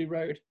Waterloo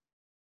Road.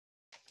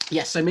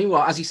 Yes, so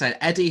meanwhile, as you said,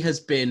 Eddie has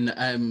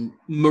been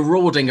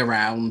marauding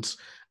around,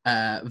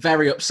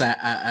 very upset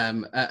at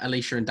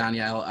Alicia and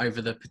Danielle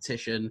over the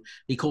petition.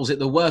 He calls it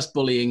the worst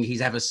bullying he's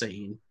ever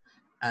seen.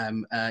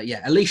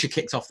 Alicia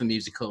kicked off the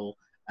musical,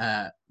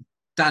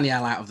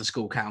 Danielle out of the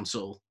school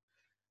council.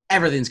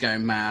 Everything's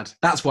going mad.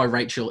 That's why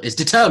Rachel is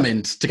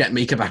determined to get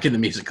Mika back in the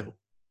musical.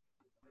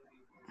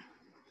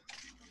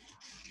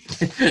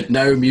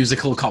 No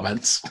musical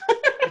comments.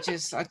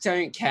 I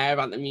don't care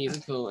about the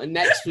musical. And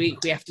next week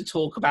we have to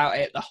talk about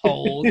it the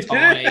whole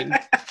time.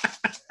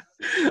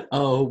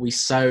 Oh, we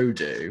so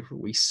do.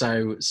 We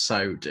so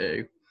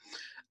do.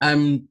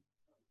 Let's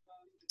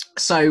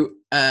go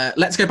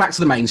back to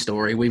the main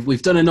story.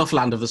 We've done enough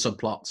Land of the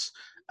Subplots.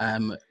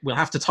 We'll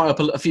have to tie up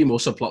a few more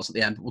subplots at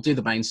the end. We'll do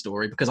the main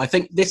story because I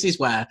think this is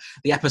where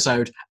the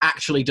episode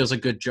actually does a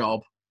good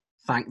job.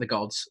 Thank the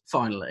gods,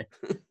 finally.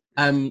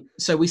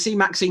 So we see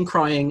Maxine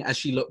crying as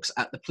she looks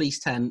at the police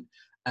tent.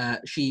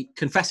 She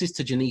confesses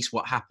to Janice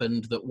what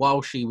happened, that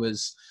while she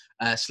was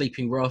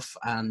sleeping rough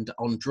and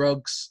on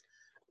drugs,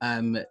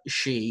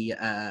 she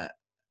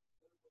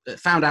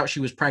found out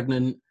she was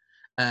pregnant.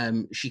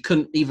 She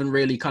couldn't even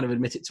really kind of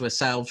admit it to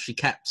herself. She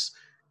kept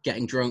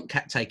getting drunk,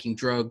 kept taking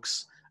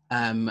drugs,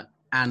 and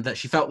that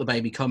she felt the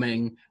baby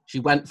coming. She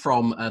went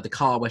from the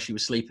car where she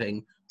was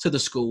sleeping to the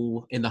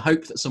school in the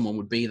hope that someone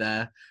would be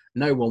there.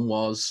 No one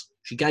was.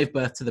 She gave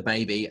birth to the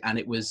baby, and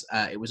it was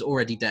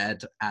already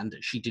dead, and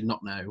she did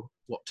not know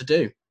what to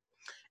do.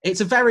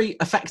 It's a very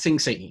affecting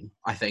scene,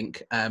 I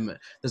think.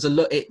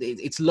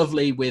 It's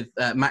lovely with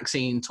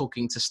Maxine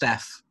talking to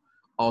Steph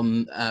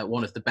on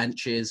one of the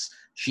benches.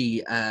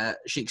 She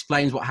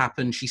explains what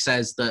happened. She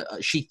says that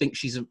she thinks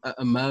she's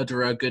a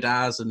murderer, good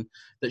as, and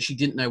that she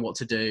didn't know what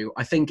to do.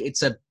 I think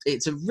it's a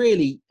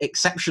really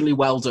exceptionally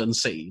well done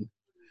scene.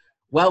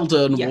 Well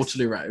done, yes.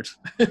 Waterloo Road.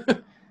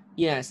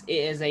 Yes, it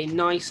is a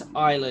nice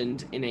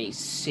island in a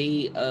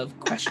sea of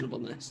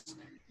questionableness.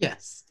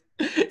 Yes.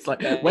 It's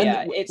like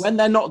when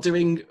they're not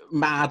doing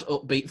mad,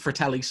 upbeat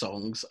Fratelli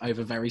songs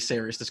over very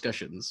serious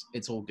discussions,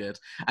 it's all good.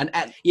 And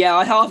I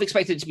half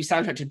expected it to be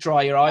soundtrack to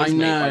Dry Your Eyes. I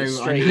know.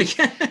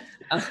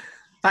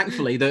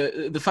 Thankfully,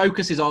 the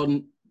focus is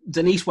on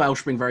Denise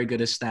Welch being very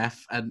good as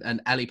Steph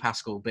and Ellie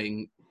Pascal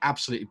being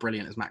absolutely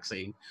brilliant as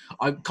Maxine.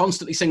 I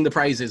constantly sing the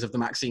praises of the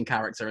Maxine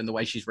character and the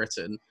way she's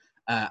written.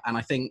 And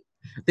I think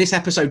this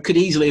episode could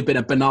easily have been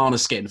a banana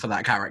skin for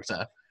that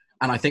character.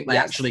 And I think they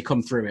actually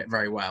come through it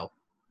very well.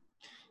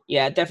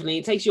 Yeah, definitely.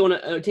 It takes you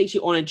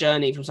on a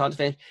journey from start to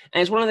finish.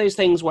 And it's one of those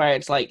things where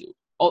it's like,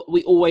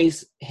 we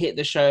always hit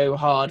the show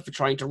hard for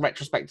trying to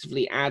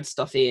retrospectively add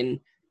stuff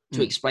in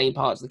to explain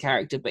parts of the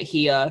character. But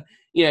here,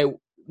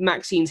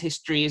 Maxine's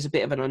history is a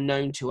bit of an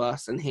unknown to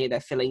us. And here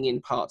they're filling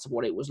in parts of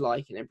what it was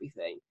like and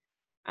everything.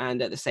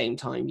 And at the same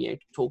time,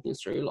 talking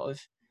us through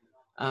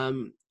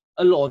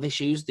a lot of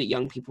issues that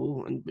young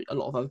people and a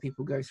lot of other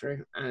people go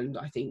through. And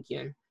I think,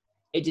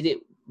 it did it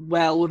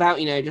well without,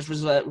 just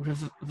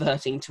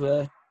reverting to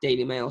a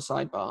Daily Mail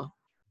sidebar.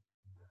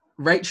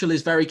 Rachel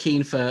is very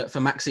keen for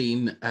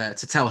Maxine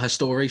to tell her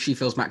story. She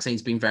feels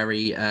Maxine's been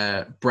very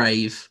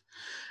brave.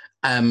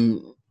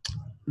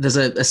 There's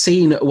a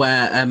scene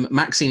where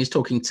Maxine is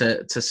talking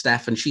to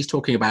Steph, and she's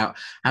talking about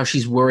how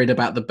she's worried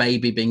about the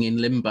baby being in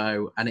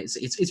limbo, and it's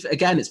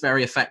again, it's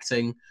very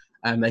affecting.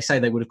 They say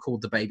they would have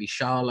called the baby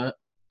Charlotte.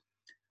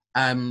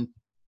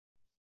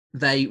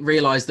 They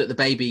realise that the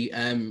baby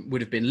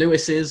would have been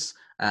Lewis's,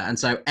 and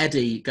so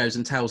Eddie goes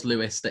and tells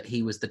Lewis that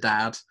he was the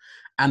dad.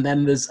 And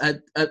then there's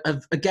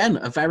again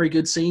a very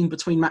good scene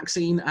between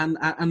Maxine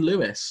and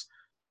Lewis,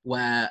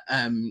 where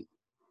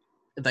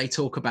they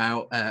talk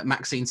about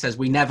Maxine says,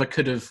 "We never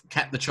could have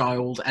kept the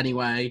child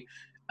anyway.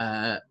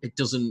 It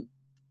doesn't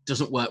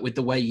work with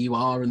the way you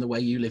are and the way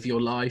you live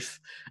your life."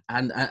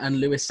 And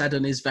Lewis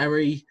Seddon is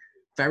very,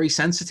 very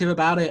sensitive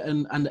about it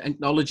and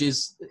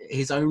acknowledges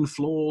his own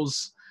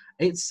flaws.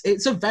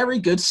 It's a very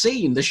good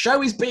scene. The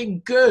show is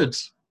being good.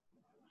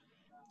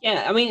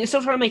 Yeah, I mean, it's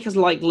still trying to make us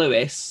like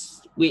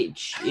Lewis,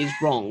 which is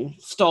wrong.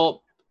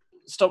 Stop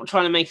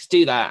trying to make us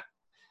do that.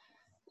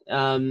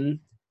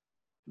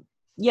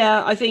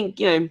 Yeah, I think,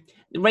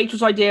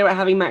 Rachel's idea of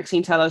having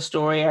Maxine tell her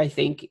story, I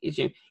think, is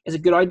a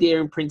good idea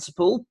in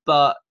principle,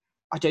 but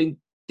I don't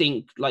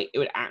think it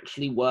would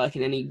actually work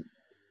in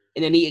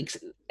any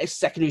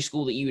secondary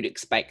school that you would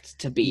expect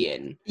to be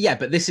in. Yeah,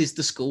 but this is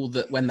the school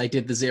that when they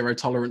did the zero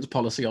tolerance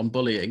policy on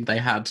bullying, they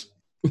had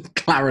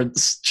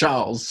Clarence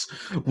Charles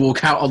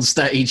walk out on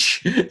stage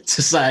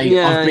to say,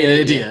 "I've been an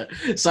idiot."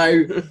 Yeah.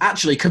 So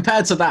actually,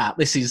 compared to that,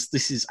 this is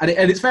and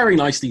it's very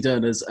nicely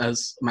done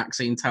as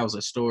Maxine tells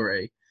her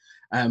story.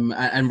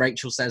 And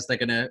Rachel says they're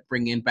going to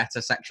bring in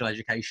better sexual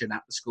education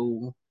at the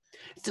school.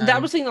 So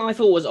that was the thing that I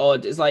thought was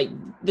odd. Is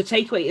the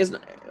takeaway is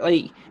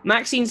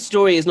Maxine's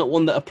story is not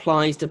one that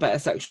applies to better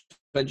sexual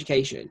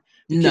education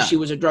because she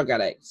was a drug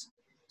addict.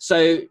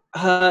 So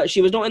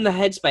she was not in the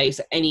headspace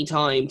at any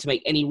time to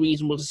make any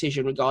reasonable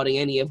decision regarding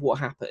any of what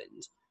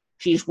happened.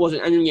 She just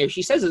wasn't, and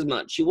she says as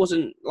much. She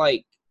wasn't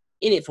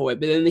in it for it,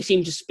 but then they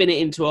seem to spin it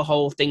into a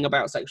whole thing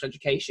about sexual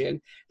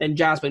education. Then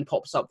Jasmine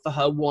pops up for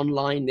her one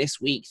line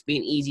this week to be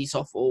an easy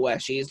softball where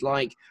she's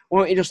like, "Why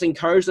don't you just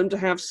encourage them to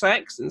have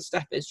sex?" And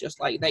Steph is just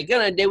like, "They're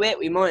gonna do it,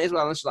 we might as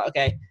well." And she's like,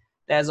 "Okay,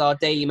 there's our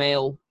Daily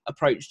Mail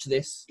approach to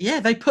this." Yeah,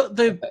 they put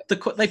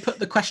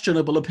the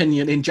questionable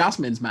opinion in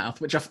Jasmine's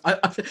mouth, which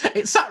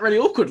it sat really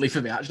awkwardly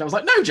for me. Actually, I was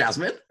like, "No,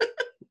 Jasmine."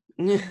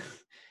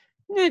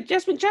 Yeah,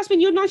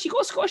 Jasmine, you're nice. You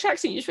got a Scottish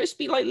accent. You're supposed to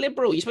be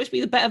liberal. You're supposed to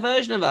be the better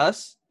version of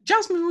us.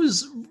 Jasmine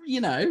was,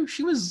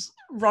 she was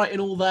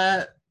writing all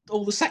the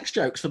sex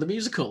jokes for the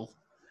musical.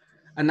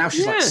 And now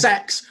she's like,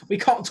 "Sex? We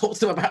can't talk to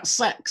them about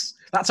sex.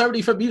 That's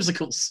only for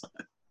musicals."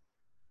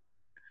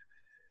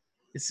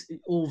 It's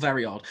all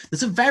very odd.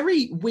 There's a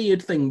very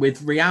weird thing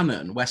with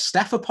Rhiannon where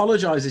Steph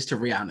apologizes to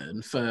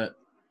Rhiannon for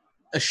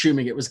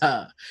assuming it was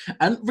her.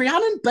 And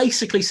Rhiannon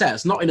basically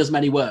says, not in as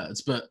many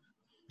words, but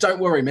 "Don't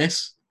worry,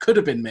 miss, could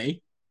have been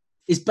me,"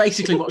 is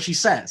basically what she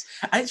says.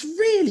 And it's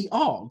really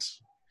odd.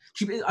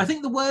 I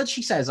think the words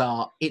she says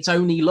are, "It's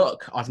only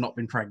luck I've not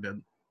been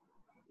pregnant."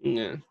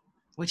 Yeah.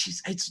 Which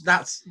is,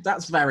 that's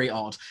very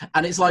odd.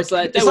 And it's like,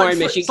 "Don't worry,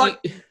 miss." It's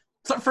like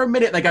for a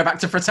minute they go back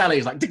to Fratelli.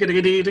 It's like,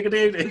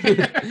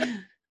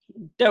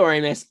 "Don't worry,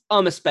 miss.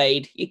 I'm a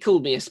spade. You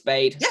called me a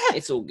spade. Yeah.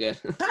 It's all good."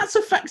 That's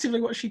effectively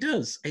what she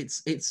does.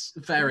 It's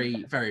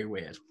very, very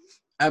weird.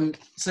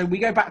 So we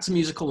go back to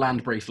musical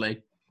land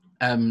briefly.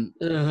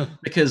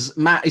 Because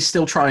Matt is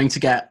still trying to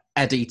get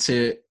Eddie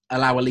to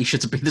allow Alicia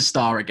to be the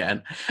star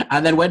again.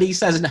 And then when he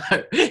says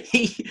no,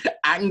 he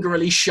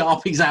angrily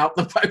sharpies out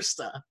the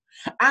poster.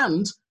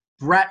 And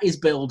Brett is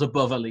billed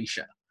above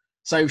Alicia.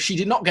 So she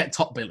did not get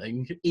top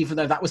billing, even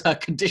though that was her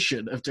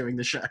condition of doing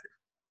the show.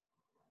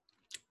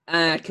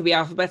 It could be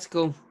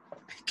alphabetical.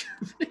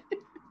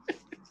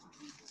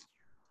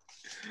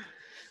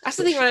 That's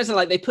the thing I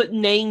also they put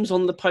names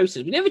on the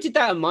posters. We never did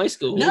that at my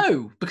school.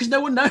 No, because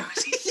no one knows.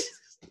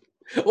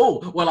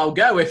 "Oh, well, I'll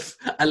go if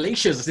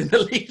Alicia's in the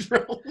lead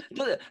role."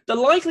 The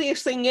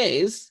likeliest thing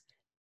is,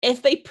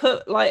 if they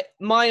put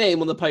my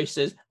name on the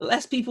posters,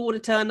 less people would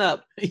have turned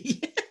up.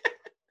 Yeah.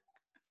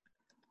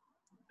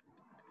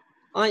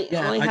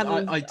 I have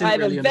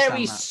really a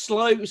very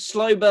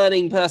slow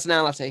burning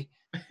personality.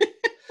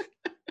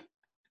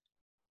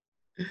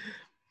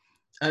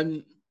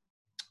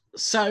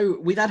 So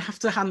we then have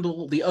to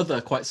handle the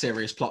other quite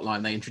serious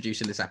plotline they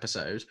introduce in this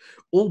episode,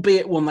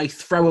 albeit one they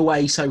throw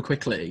away so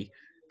quickly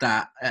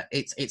that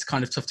it's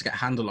kind of tough to get a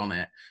handle on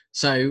it.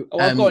 So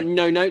I've got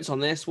no notes on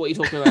this. What are you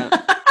talking about?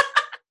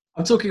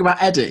 I'm talking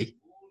about Eddie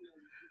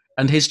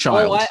and his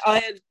child.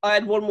 I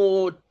had one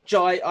more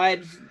jive. I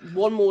had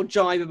one more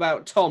jive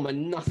about Tom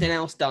and nothing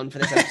else done for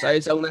this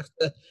episode. So I'm gonna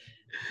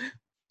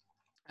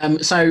have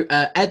to. So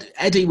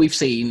Eddie, we've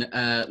seen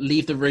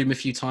leave the room a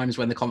few times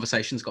when the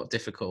conversations got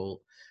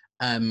difficult,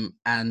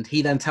 and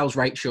he then tells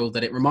Rachel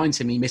that it reminds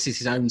him he misses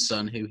his own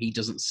son, who he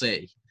doesn't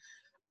see.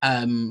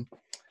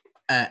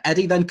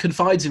 Eddie then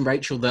confides in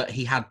Rachel that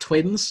he had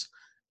twins,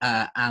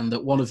 and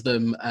that one of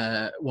them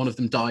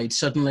died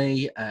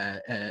suddenly,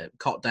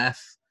 cot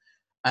death.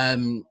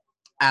 And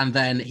And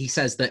then he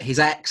says that his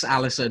ex,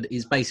 Alison,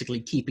 is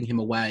basically keeping him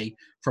away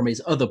from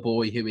his other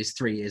boy, who is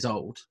 3 years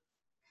old.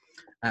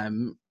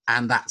 And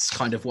that's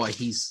kind of why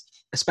he's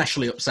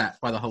especially upset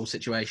by the whole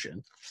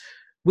situation.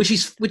 Which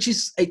is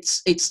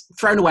it's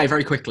thrown away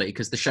very quickly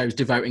because the show's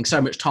devoting so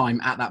much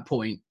time at that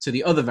point to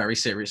the other very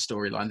serious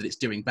storyline that it's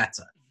doing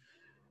better.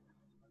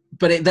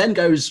 But it then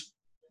goes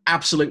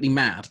absolutely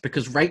mad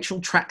because Rachel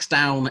tracks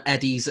down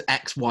Eddie's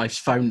ex-wife's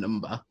phone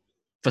number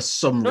for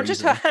some reason. Not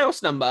just her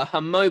house number,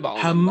 her mobile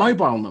number. Her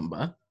mobile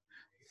number.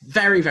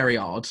 Very, very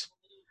odd.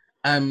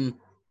 And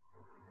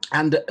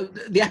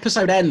the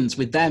episode ends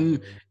with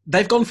them.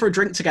 They've gone for a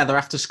drink together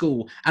after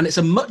school, and it's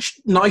a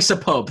much nicer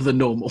pub than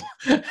normal.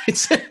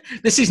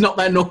 This is not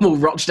their normal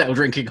Rochdale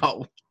drinking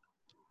hole.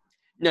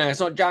 No,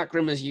 it's not Jack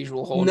Rimmer's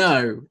usual haunt.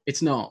 No,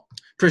 it's not.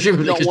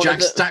 Presumably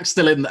because Jack's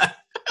still in there.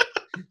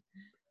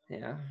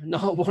 Yeah,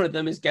 not one of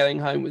them is going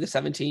home with a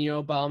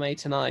 17-year-old barmaid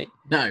tonight.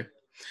 No.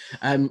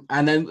 And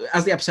then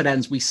as the episode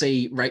ends, we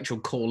see Rachel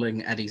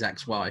calling Eddie's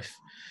ex-wife.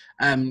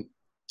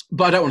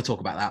 But I don't want to talk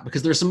about that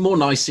because there are some more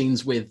nice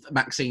scenes with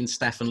Maxine,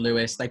 Steph, and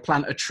Lewis. They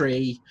plant a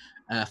tree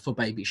for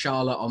baby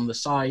Charlotte on the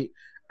site.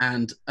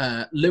 And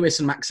Lewis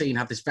and Maxine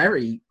have this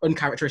very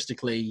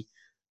uncharacteristically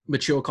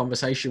mature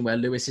conversation where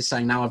Lewis is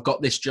saying, now I've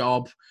got this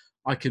job,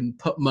 I can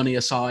put money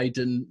aside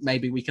and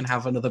maybe we can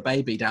have another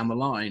baby down the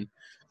line.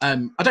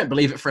 I don't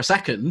believe it for a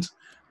second,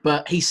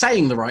 but he's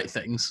saying the right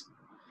things.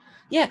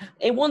 Yeah,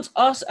 it wants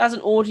us as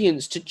an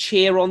audience to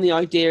cheer on the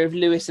idea of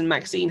Lewis and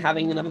Maxine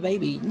having another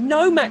baby.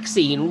 No,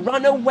 Maxine,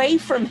 run away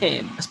from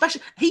him.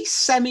 Especially, he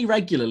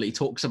semi-regularly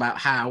talks about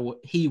how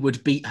he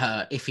would beat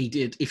her if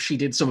she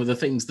did some of the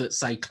things that,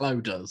 say,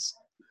 Chloe does.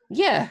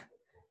 Yeah,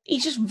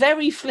 he's just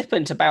very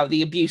flippant about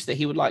the abuse that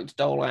he would like to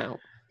dole out.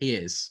 He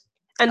is.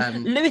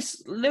 And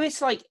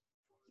Lewis, like,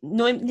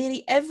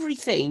 nearly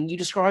everything you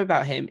describe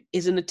about him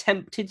is an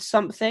attempted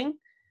something.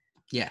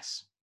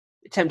 Yes.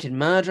 Attempted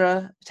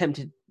murderer,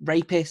 attempted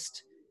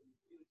rapist,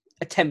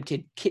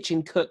 attempted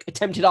kitchen cook,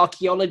 attempted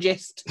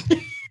archaeologist.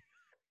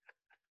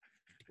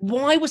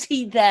 Why was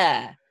he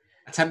there?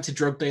 Attempted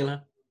drug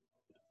dealer.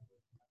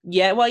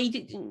 Yeah, well, he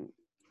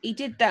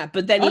did that,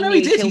 but then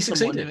he did. He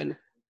someone. Succeeded.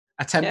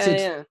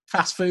 Attempted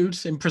fast food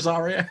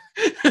impresario.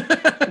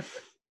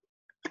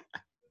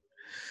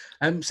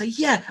 So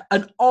yeah,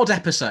 an odd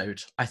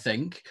episode, I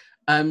think.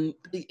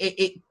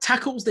 It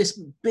tackles this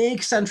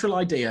big central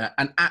idea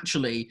and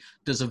actually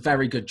does a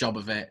very good job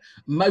of it.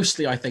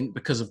 Mostly, I think,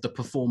 because of the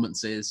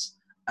performances,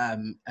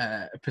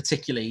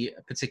 particularly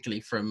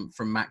from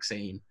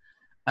Maxine.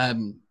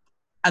 And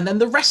then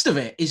the rest of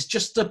it is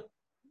just a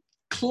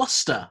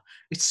cluster.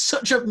 It's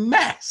such a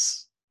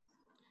mess.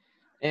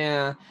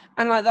 Yeah,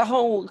 and like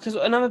because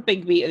another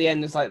big beat at the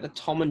end is like the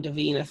Tom and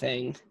Davina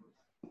thing.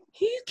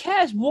 Who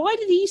cares? Why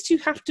do these two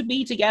have to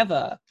be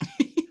together?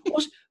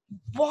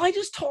 Why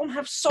does Tom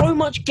have so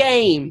much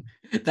game?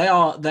 They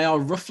are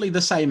roughly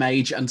the same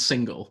age and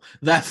single.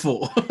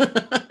 Therefore,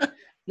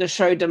 the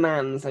show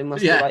demands they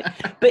must be like.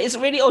 But it's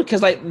really odd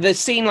because like the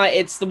scene, like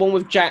it's the one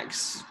with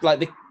Jack's, like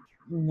the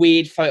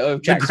weird photo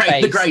of Jack's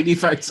face, the grainy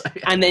photo,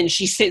 and then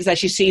she sits there,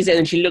 she sees it,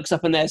 and she looks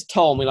up, and there's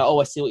Tom. We're like,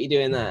 oh, I see what you're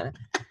doing there.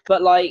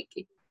 But like,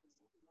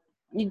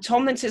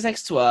 Tom then sits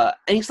next to her,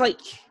 and he's like.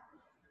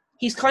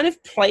 He's kind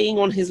of playing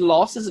on his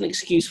loss as an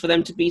excuse for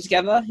them to be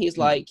together. He's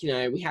like,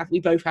 we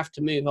both have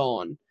to move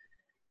on.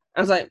 I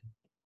was like,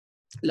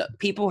 look,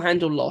 people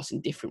handle loss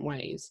in different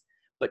ways.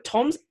 But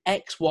Tom's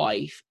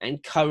ex-wife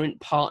and current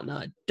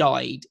partner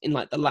died in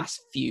like the last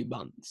few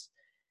months.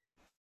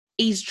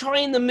 He's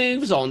trying the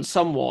moves on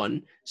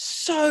someone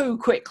so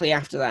quickly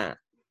after that.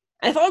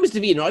 And if I was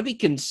Davina, I'd be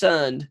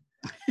concerned.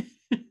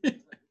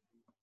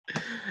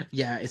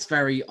 Yeah, it's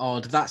very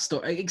odd. That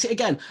story,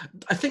 again,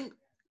 I think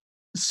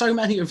so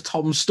many of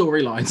Tom's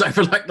storylines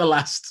over like the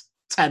last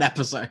 10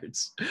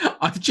 episodes,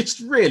 I've just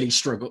really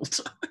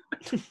struggled.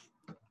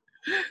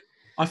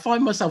 I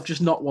find myself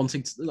just not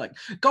wanting to, like,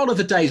 gone are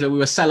the days where we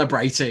were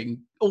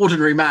celebrating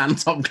ordinary man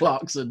Tom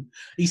Clarkson.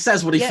 He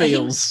says what he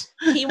feels.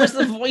 He was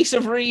the voice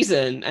of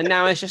reason, and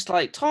now it's just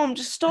like, Tom,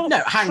 just stop.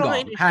 No, hang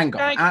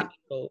on.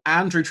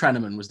 Andrew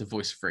Treneman was the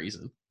voice of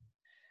reason.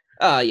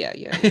 Oh, yeah.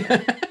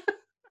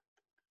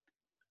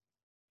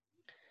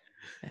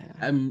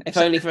 If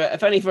only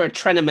for a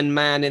Treneman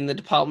man in the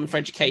Department for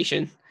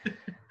Education.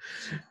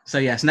 So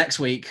yes, next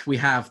week we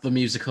have the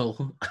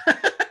musical.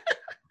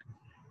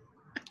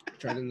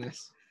 Dreading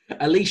this.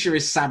 Alicia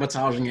is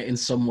sabotaging it in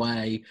some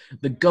way.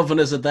 The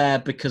governors are there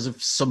because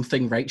of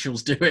something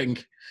Rachel's doing,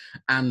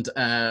 and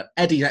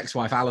Eddie's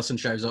ex-wife Alison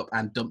shows up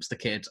and dumps the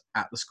kid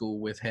at the school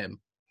with him.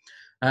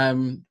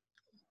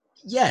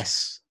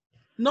 Yes,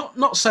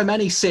 not so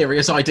many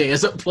serious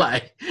ideas at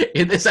play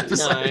in this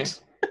episode.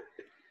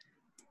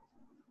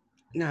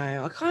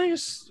 No, I kind of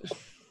just...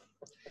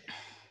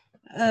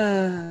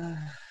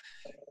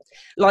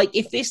 like,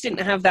 if this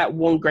didn't have that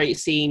one great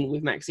scene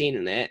with Maxine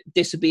in it,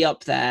 this would be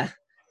up there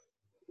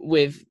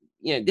with,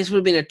 this would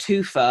have been a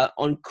twofer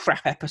on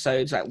crap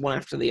episodes, like one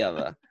after the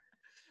other.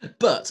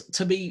 But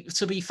to be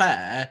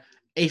fair,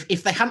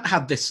 if they hadn't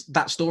had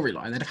that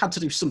storyline, they'd have had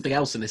to do something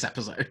else in this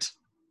episode.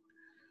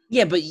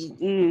 Yeah, but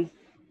They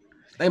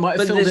might have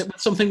But filled there's- it with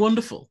something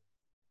wonderful.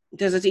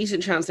 there's a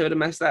decent chance they would have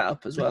messed that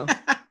up as well.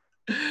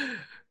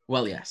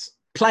 Well, yes.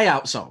 Play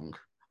out song.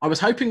 I was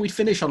hoping we'd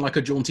finish on like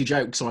a jaunty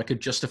joke so I could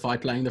justify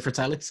playing the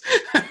Fratellis.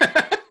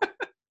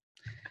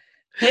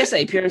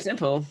 Hearsay, pure and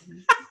simple.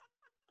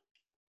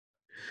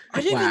 I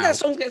don't think Wow. that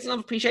song gets enough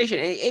appreciation.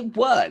 It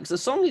works. The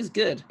song is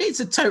good. It's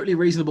a totally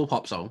reasonable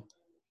pop song.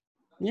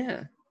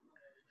 Yeah.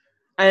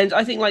 And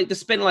I think like the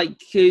spin, like,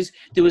 because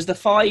there was the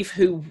 5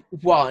 who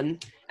won,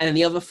 and then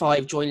the other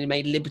 5 joined and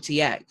made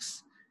Liberty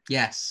X.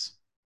 Yes.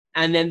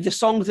 And then the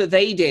song that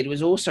they did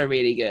was also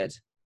really good.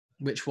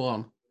 Which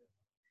one?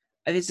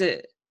 And is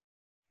it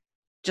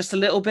just a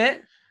little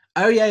bit?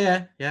 Oh,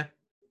 yeah.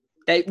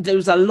 There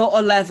was a lot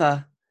of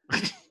leather.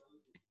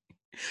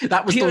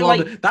 That was Pure, the one.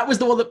 like- That was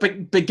the one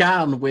that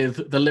began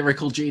with the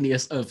lyrical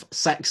genius of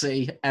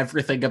 "sexy,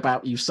 everything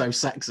about you so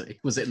sexy."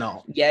 Was it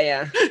not?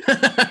 Yeah.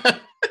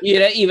 You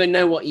don't even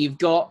know what you've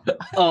got.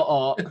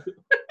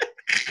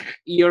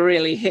 You're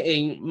really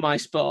hitting my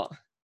spot.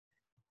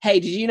 Hey,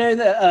 did you know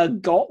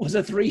that got was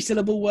a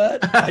 3-syllable word?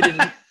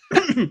 I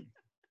didn't.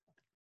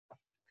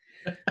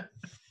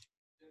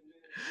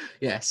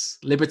 Yes,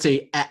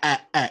 Liberty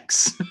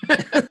X,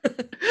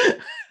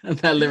 and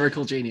their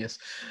lyrical genius.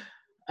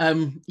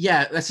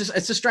 Yeah,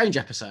 it's a strange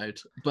episode,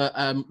 but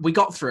we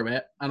got through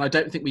it, and I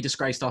don't think we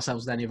disgraced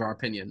ourselves with any of our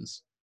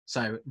opinions.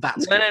 So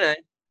that's No.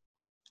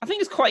 I think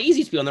it's quite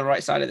easy to be on the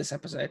right side of this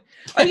episode.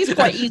 I think it's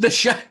quite easy.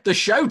 The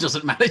show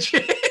doesn't manage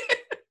it.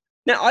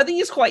 Now, I think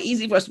it's quite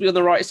easy for us to be on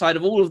the right side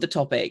of all of the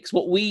topics.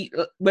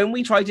 When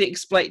we try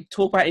to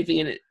talk about anything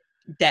in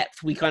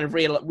depth, we kind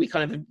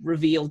of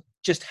reveal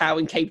just how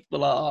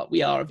incapable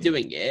we are of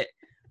doing it.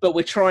 But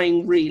we're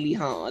trying really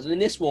hard, and in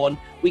this one,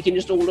 we can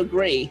just all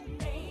agree,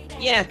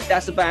 yeah,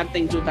 that's a bad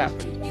thing to have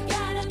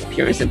happened.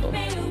 Pure and simple.